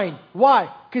mine.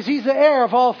 Why? Because He's the heir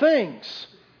of all things.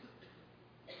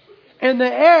 And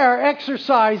the heir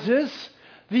exercises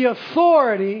the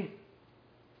authority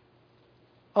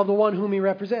of the one whom he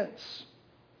represents.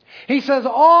 He says,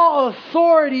 all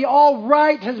authority, all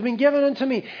right has been given unto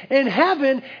me in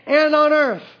heaven and on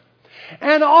earth.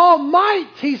 And all might,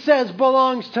 he says,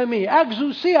 belongs to me.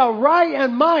 Exousia, right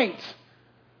and might.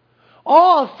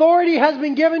 All authority has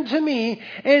been given to me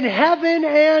in heaven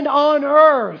and on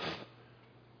earth.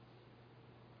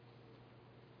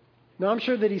 Now, I'm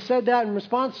sure that he said that in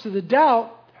response to the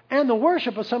doubt and the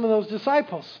worship of some of those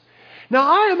disciples. Now,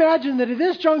 I imagine that at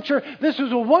this juncture, this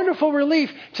was a wonderful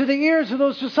relief to the ears of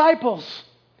those disciples.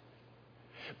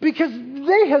 Because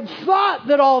they had thought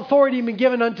that all authority had been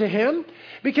given unto Him.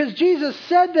 Because Jesus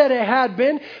said that it had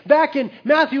been. Back in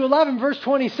Matthew 11, verse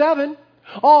 27,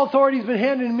 all authority has been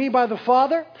handed to me by the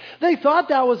Father. They thought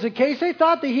that was the case. They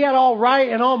thought that He had all right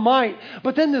and all might.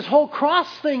 But then this whole cross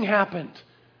thing happened.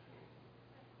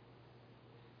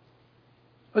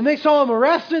 When they saw Him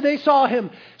arrested, they saw Him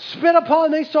spit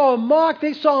upon, they saw Him mocked,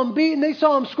 they saw Him beaten, they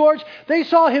saw Him scourged, they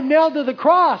saw Him nailed to the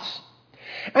cross.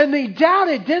 And they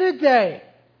doubted, didn't they?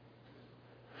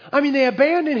 I mean, they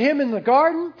abandoned Him in the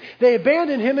garden, they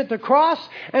abandoned Him at the cross,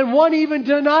 and one even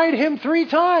denied Him 3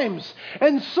 times.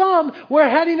 And some were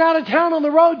heading out of town on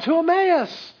the road to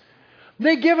Emmaus.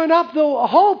 They'd given up the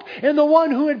hope in the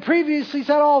one who had previously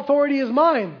said, all authority is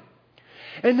mine.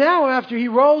 And now, after He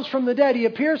rose from the dead, He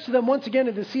appears to them once again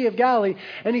at the Sea of Galilee.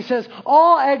 And He says,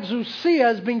 all exousia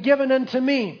has been given unto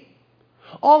me.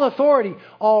 All authority,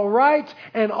 all right,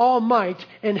 and all might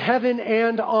in heaven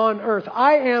and on earth.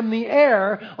 I am the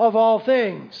heir of all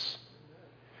things.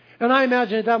 And I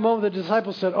imagine at that moment the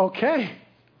disciples said, okay,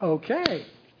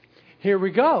 here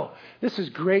we go. This is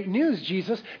great news,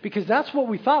 Jesus, because that's what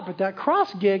we thought. But that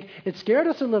cross gig, it scared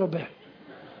us a little bit.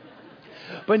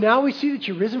 But now we see that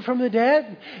you're risen from the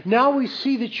dead. Now we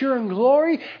see that you're in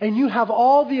glory and you have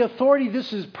all the authority.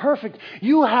 This is perfect.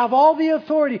 You have all the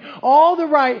authority, all the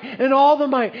right, and all the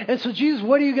might. And so, Jesus,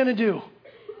 what are you going to do?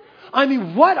 I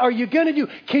mean, what are you going to do?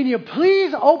 Can you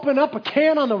please open up a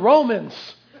can on the Romans?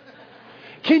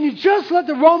 Can you just let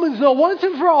the Romans know once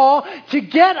and for all to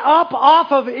get up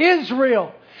off of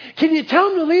Israel? Can you tell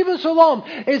them to leave us alone?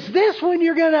 Is this when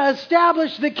you're going to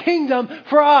establish the kingdom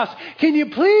for us? Can you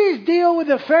please deal with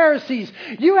the Pharisees?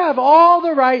 You have all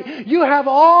the right. You have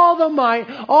all the might.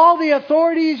 All the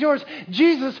authority is yours.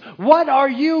 Jesus, what are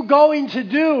you going to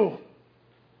do?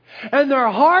 And their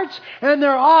hearts and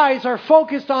their eyes are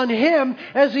focused on Him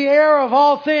as the heir of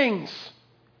all things.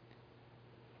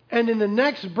 And in the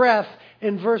next breath,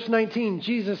 in verse 19,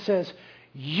 Jesus says,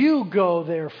 you go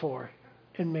therefore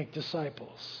and make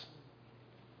disciples.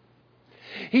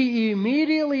 He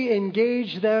immediately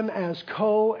engaged them as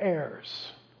co-heirs.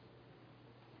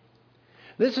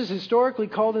 This is historically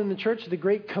called in the church the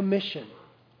Great Commission.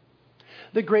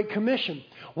 The Great Commission.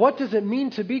 What does it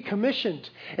mean to be commissioned?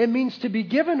 It means to be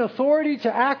given authority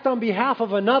to act on behalf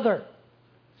of another.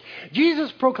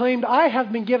 Jesus proclaimed, I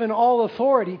have been given all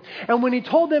authority. And when He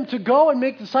told them to go and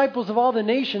make disciples of all the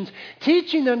nations,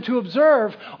 teaching them to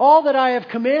observe all that I have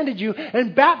commanded you,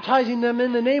 and baptizing them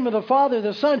in the name of the Father,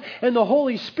 the Son, and the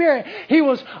Holy Spirit, He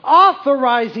was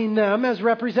authorizing them as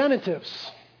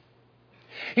representatives.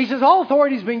 He says, all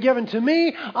authority has been given to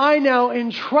me. I now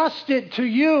entrust it to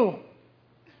you.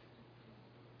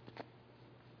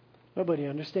 Nobody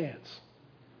understands.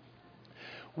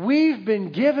 We've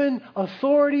been given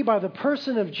authority by the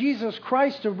person of Jesus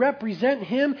Christ to represent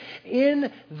Him in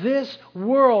this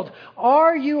world.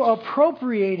 Are you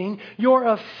appropriating your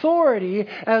authority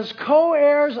as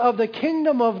co-heirs of the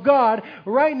kingdom of God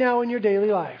right now in your daily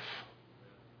life?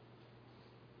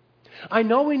 I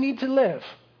know we need to live.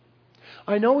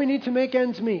 I know we need to make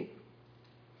ends meet.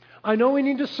 I know we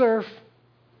need to surf.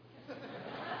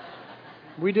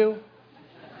 We do.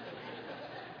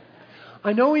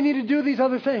 I know we need to do these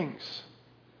other things.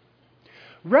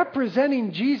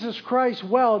 Representing Jesus Christ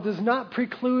well does not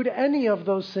preclude any of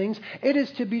those things. It is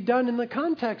to be done in the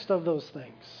context of those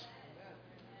things.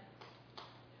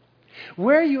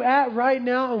 Where are you at right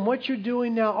now and what you're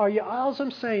doing now? All I'm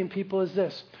saying, people, is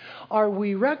this. Are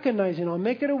we recognizing, I'll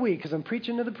make it a we because I'm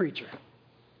preaching to the preacher.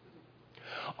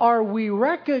 Are we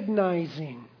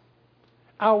recognizing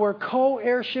our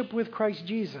co-heirship with Christ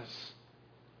Jesus?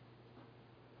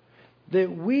 that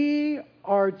we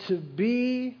are to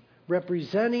be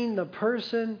representing the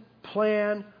person,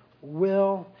 plan,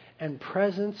 will, and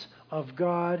presence of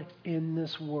God in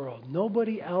this world.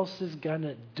 Nobody else is going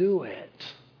to do it.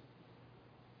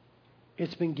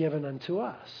 It's been given unto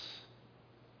us.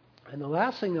 And the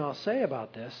last thing that I'll say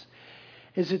about this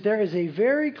is that there is a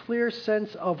very clear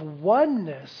sense of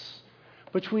oneness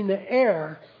between the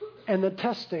heir and the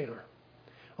testator.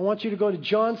 I want you to go to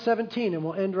John 17, and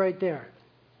we'll end right there.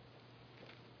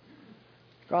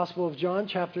 Gospel of John,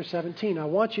 chapter 17. I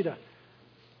want you to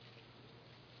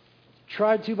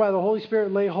try to, by the Holy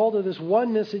Spirit, lay hold of this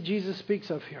oneness that Jesus speaks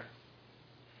of here.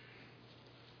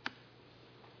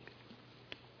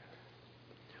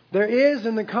 There is,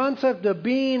 in the concept of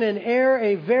being an heir,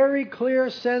 a very clear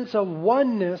sense of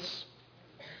oneness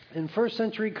in first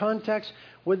century context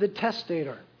with the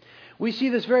testator. We see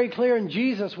this very clear in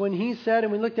Jesus when He said,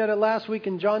 and we looked at it last week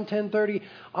in John 10:30,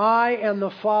 I and the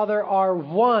Father are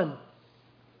one.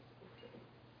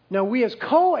 Now we as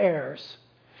co-heirs,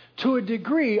 to a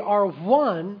degree, are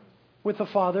one with the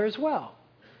Father as well.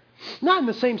 Not in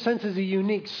the same sense as a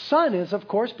unique son is, of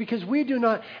course, because we do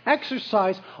not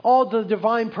exercise all the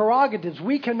divine prerogatives.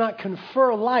 We cannot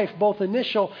confer life, both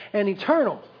initial and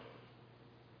eternal,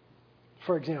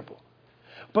 for example.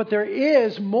 But there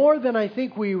is, more than I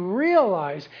think we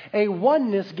realize, a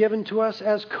oneness given to us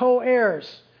as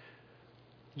co-heirs.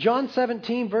 John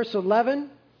 17, verse 11,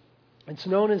 it's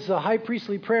known as the high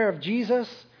priestly prayer of Jesus.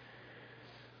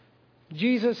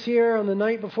 Jesus here on the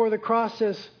night before the cross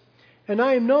says, and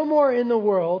I am no more in the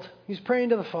world. He's praying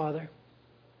to the Father.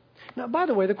 Now, by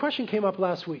the way, the question came up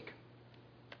last week.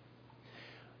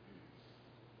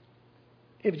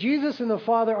 If Jesus and the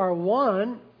Father are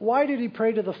one, why did He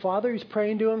pray to the Father? He's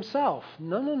praying to Himself.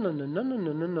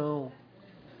 No.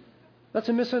 That's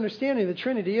a misunderstanding of the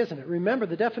Trinity, isn't it? Remember,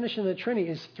 the definition of the Trinity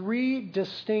is three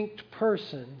distinct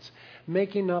persons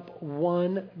making up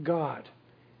one God.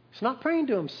 He's not praying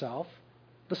to Himself.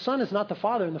 The Son is not the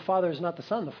Father, and the Father is not the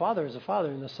Son. The Father is a Father,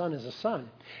 and the Son is a Son.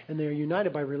 And they are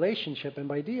united by relationship and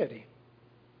by deity.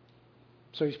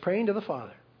 So He's praying to the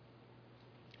Father.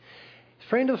 He's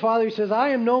praying to the Father. He says,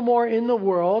 I am no more in the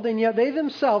world, and yet they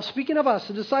themselves, speaking of us,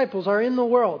 the disciples, are in the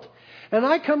world. And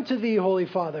I come to Thee, Holy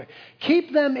Father.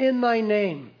 Keep them in Thy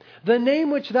name, the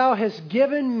name which Thou hast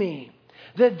given me,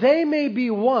 that they may be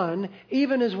one,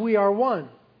 even as we are one.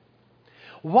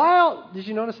 Did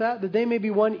you notice that? That they may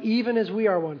be one even as we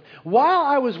are one. While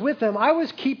I was with them, I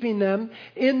was keeping them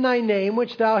in Thy name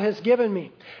which Thou hast given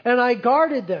me. And I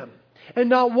guarded them. And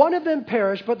not one of them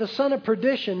perished, but the son of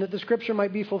perdition, that the scripture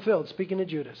might be fulfilled. Speaking to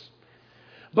Judas.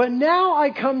 But now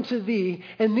I come to Thee,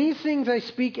 and these things I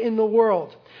speak in the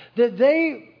world, that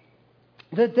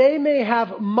they may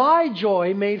have my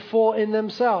joy made full in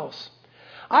themselves.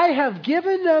 I have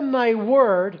given them Thy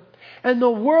word, and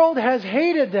the world has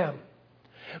hated them,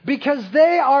 because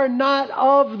they are not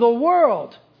of the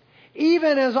world,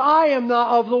 even as I am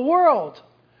not of the world.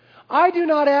 I do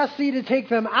not ask Thee to take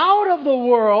them out of the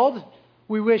world.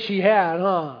 We wish He had,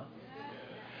 huh?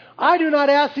 I do not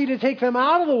ask Thee to take them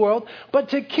out of the world, but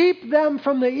to keep them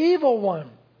from the evil one.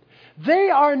 They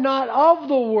are not of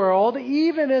the world,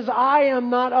 even as I am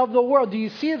not of the world. Do you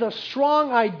see the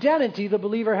strong identity the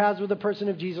believer has with the person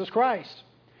of Jesus Christ?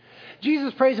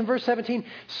 Jesus prays in verse 17,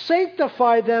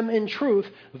 sanctify them in truth.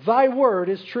 Thy word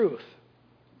is truth.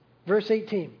 Verse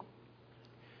 18.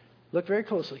 Look very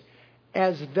closely.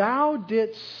 As Thou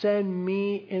didst send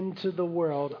me into the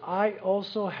world, I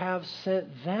also have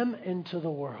sent them into the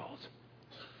world.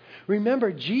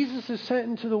 Remember, Jesus is sent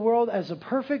into the world as a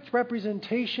perfect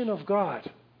representation of God.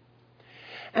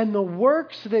 And the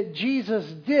works that Jesus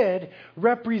did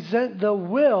represent the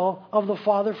will of the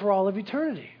Father for all of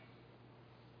eternity.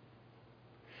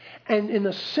 And in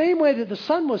the same way that the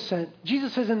Son was sent,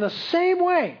 Jesus says, in the same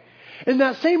way, in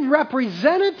that same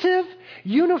representative,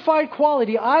 unified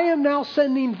quality, I am now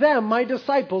sending them, my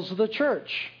disciples, the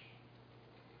church.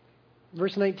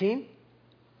 Verse 19.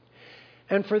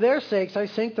 And for their sakes I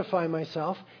sanctify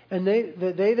myself, and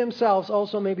that they themselves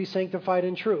also may be sanctified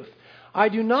in truth. I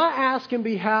do not ask in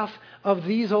behalf of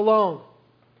these alone,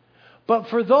 but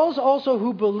for those also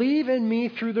who believe in me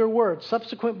through their word.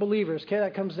 Subsequent believers. Okay,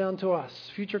 that comes down to us.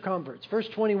 Future converts. Verse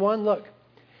 21, look.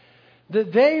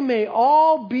 That they may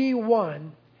all be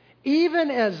one,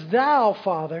 even as Thou,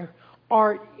 Father,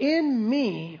 art in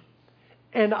me,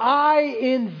 and I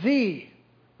in Thee.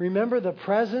 Remember, the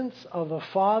presence of the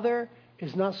Father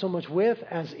is not so much with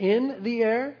as in the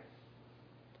heir.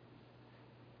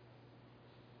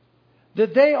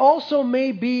 That they also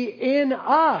may be in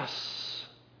us,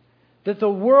 that the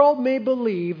world may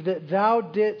believe that thou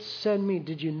didst send me.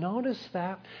 Did you notice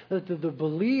that? That the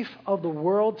belief of the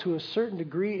world to a certain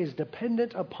degree is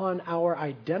dependent upon our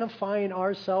identifying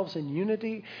ourselves in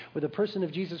unity with the person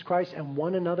of Jesus Christ and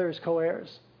one another as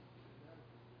co-heirs.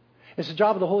 It's the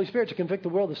job of the Holy Spirit to convict the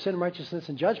world of sin, righteousness,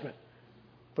 and judgment.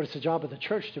 But it's the job of the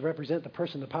church to represent the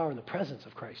person, the power, and the presence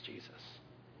of Christ Jesus.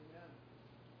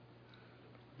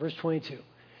 Verse 22.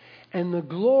 And the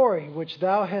glory which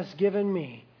thou hast given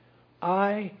me,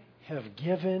 I have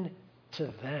given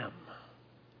to them,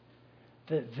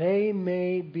 that they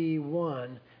may be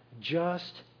one,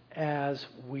 just as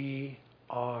we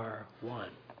are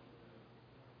one.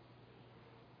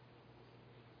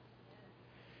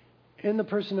 In the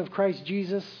person of Christ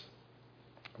Jesus,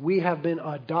 we have been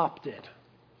adopted,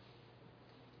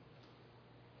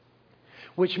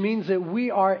 which means that we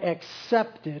are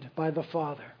accepted by the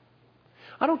Father.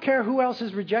 I don't care who else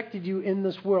has rejected you in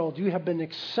this world. You have been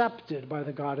accepted by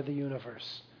the God of the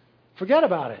universe. Forget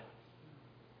about it.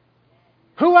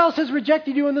 Who else has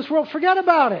rejected you in this world? Forget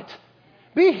about it.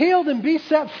 Be healed and be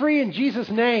set free in Jesus'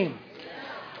 name.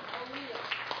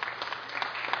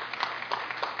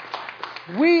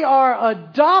 We are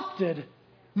adopted,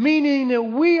 meaning that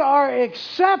we are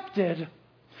accepted,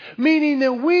 meaning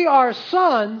that we are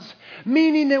sons,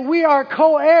 meaning that we are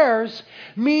co-heirs,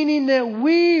 meaning that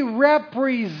we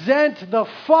represent the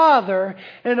Father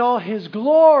and all His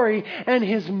glory and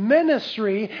His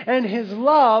ministry and His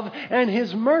love and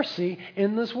His mercy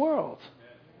in this world.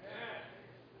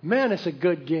 Man, it's a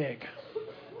good gig.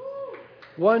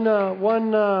 One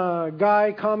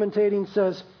guy commentating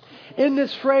says, in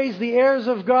this phrase, the heirs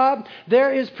of God,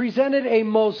 there is presented a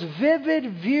most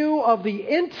vivid view of the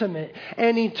intimate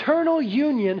and eternal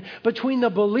union between the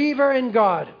believer and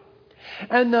God,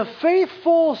 and the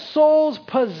faithful soul's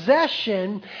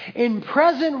possession in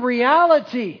present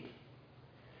reality,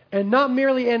 and not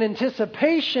merely an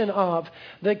anticipation of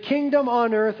the kingdom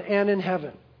on earth and in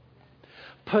heaven.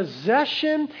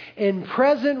 Possession in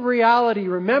present reality.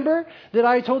 Remember that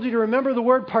I told you to remember the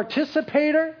word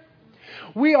participator?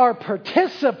 We are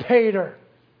participators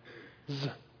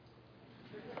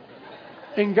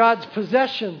in God's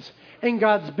possessions, in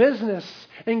God's business,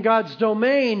 in God's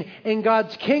domain, in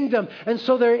God's kingdom. And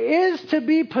so there is to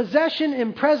be possession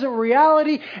in present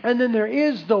reality, and then there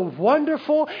is the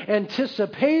wonderful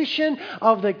anticipation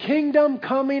of the kingdom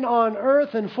coming on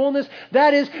earth in fullness.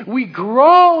 That is, we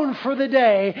groan for the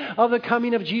day of the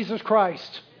coming of Jesus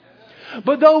Christ.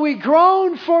 But though we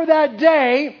groan for that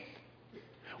day,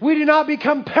 we do not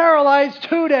become paralyzed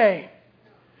today.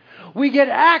 We get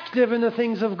active in the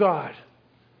things of God.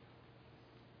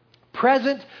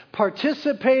 Present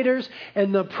participators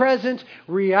in the present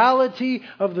reality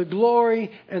of the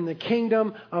glory and the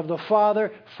kingdom of the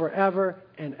Father forever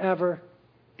and ever.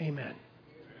 Amen.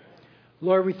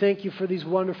 Lord, we thank you for these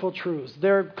wonderful truths.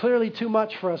 They're clearly too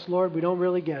much for us, Lord. We don't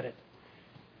really get it.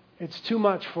 It's too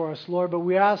much for us, Lord. But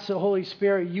we ask the Holy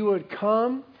Spirit, you would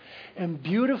come and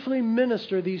beautifully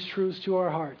minister these truths to our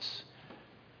hearts.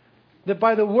 That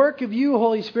by the work of you,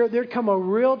 Holy Spirit, there'd come a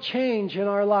real change in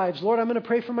our lives. Lord, I'm going to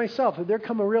pray for myself, that there'd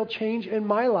come a real change in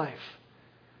my life.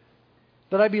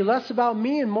 That I'd be less about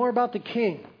me and more about the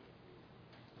King.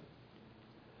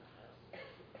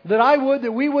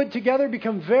 That we would together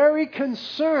become very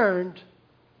concerned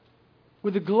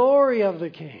with the glory of the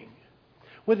King,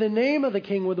 with the name of the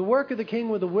King, with the work of the King,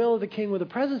 with the will of the King, with the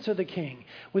presence of the King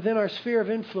within our sphere of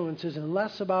influences, and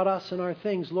less about us and our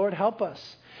things. Lord, help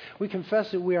us. We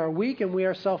confess that we are weak and we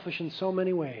are selfish in so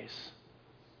many ways.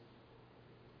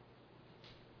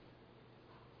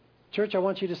 Church, I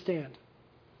want you to stand.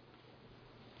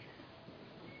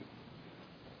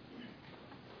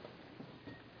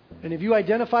 And if you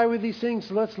identify with these things,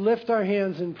 let's lift our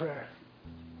hands in prayer.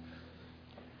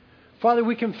 Father,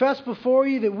 we confess before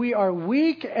you that we are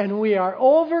weak and we are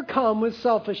overcome with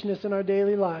selfishness in our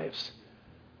daily lives.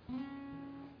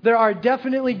 There are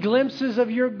definitely glimpses of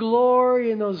your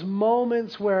glory in those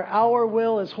moments where our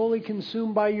will is wholly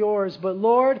consumed by yours. But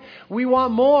Lord, we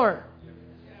want more.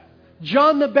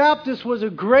 John the Baptist was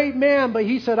a great man, but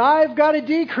he said, I've got to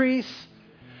decrease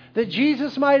that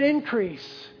Jesus might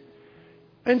increase.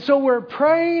 And so we're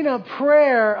praying a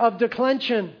prayer of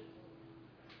declension.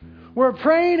 We're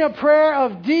praying a prayer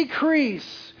of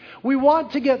decrease. We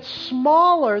want to get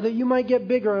smaller that you might get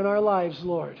bigger in our lives,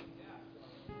 Lord.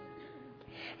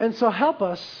 And so help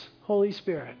us, Holy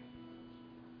Spirit.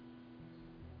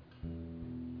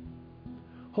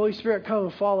 Holy Spirit, come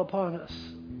and fall upon us.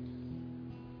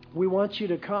 We want you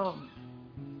to come.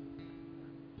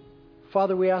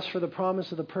 Father, we ask for the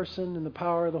promise of the person and the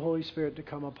power of the Holy Spirit to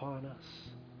come upon us.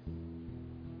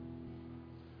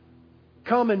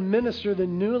 Come and minister the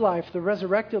new life, the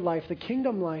resurrected life, the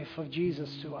kingdom life of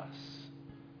Jesus to us.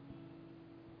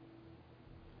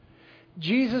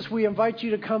 Jesus, we invite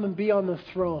you to come and be on the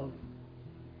throne.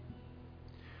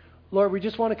 Lord, we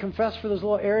just want to confess for those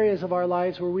little areas of our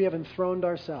lives where we have enthroned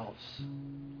ourselves,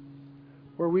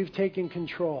 where we've taken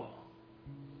control,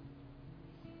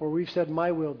 where we've said,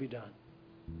 my will be done.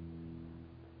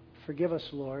 Forgive us,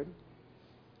 Lord.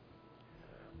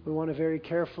 We want to very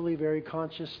carefully, very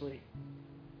consciously,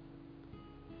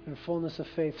 in fullness of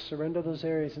faith, surrender those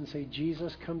areas and say,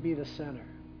 Jesus, come be the center.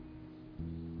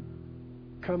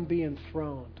 Come be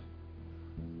enthroned.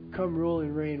 Come rule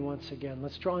and reign once again.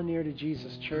 Let's draw near to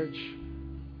Jesus, church.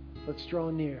 Let's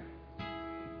draw near.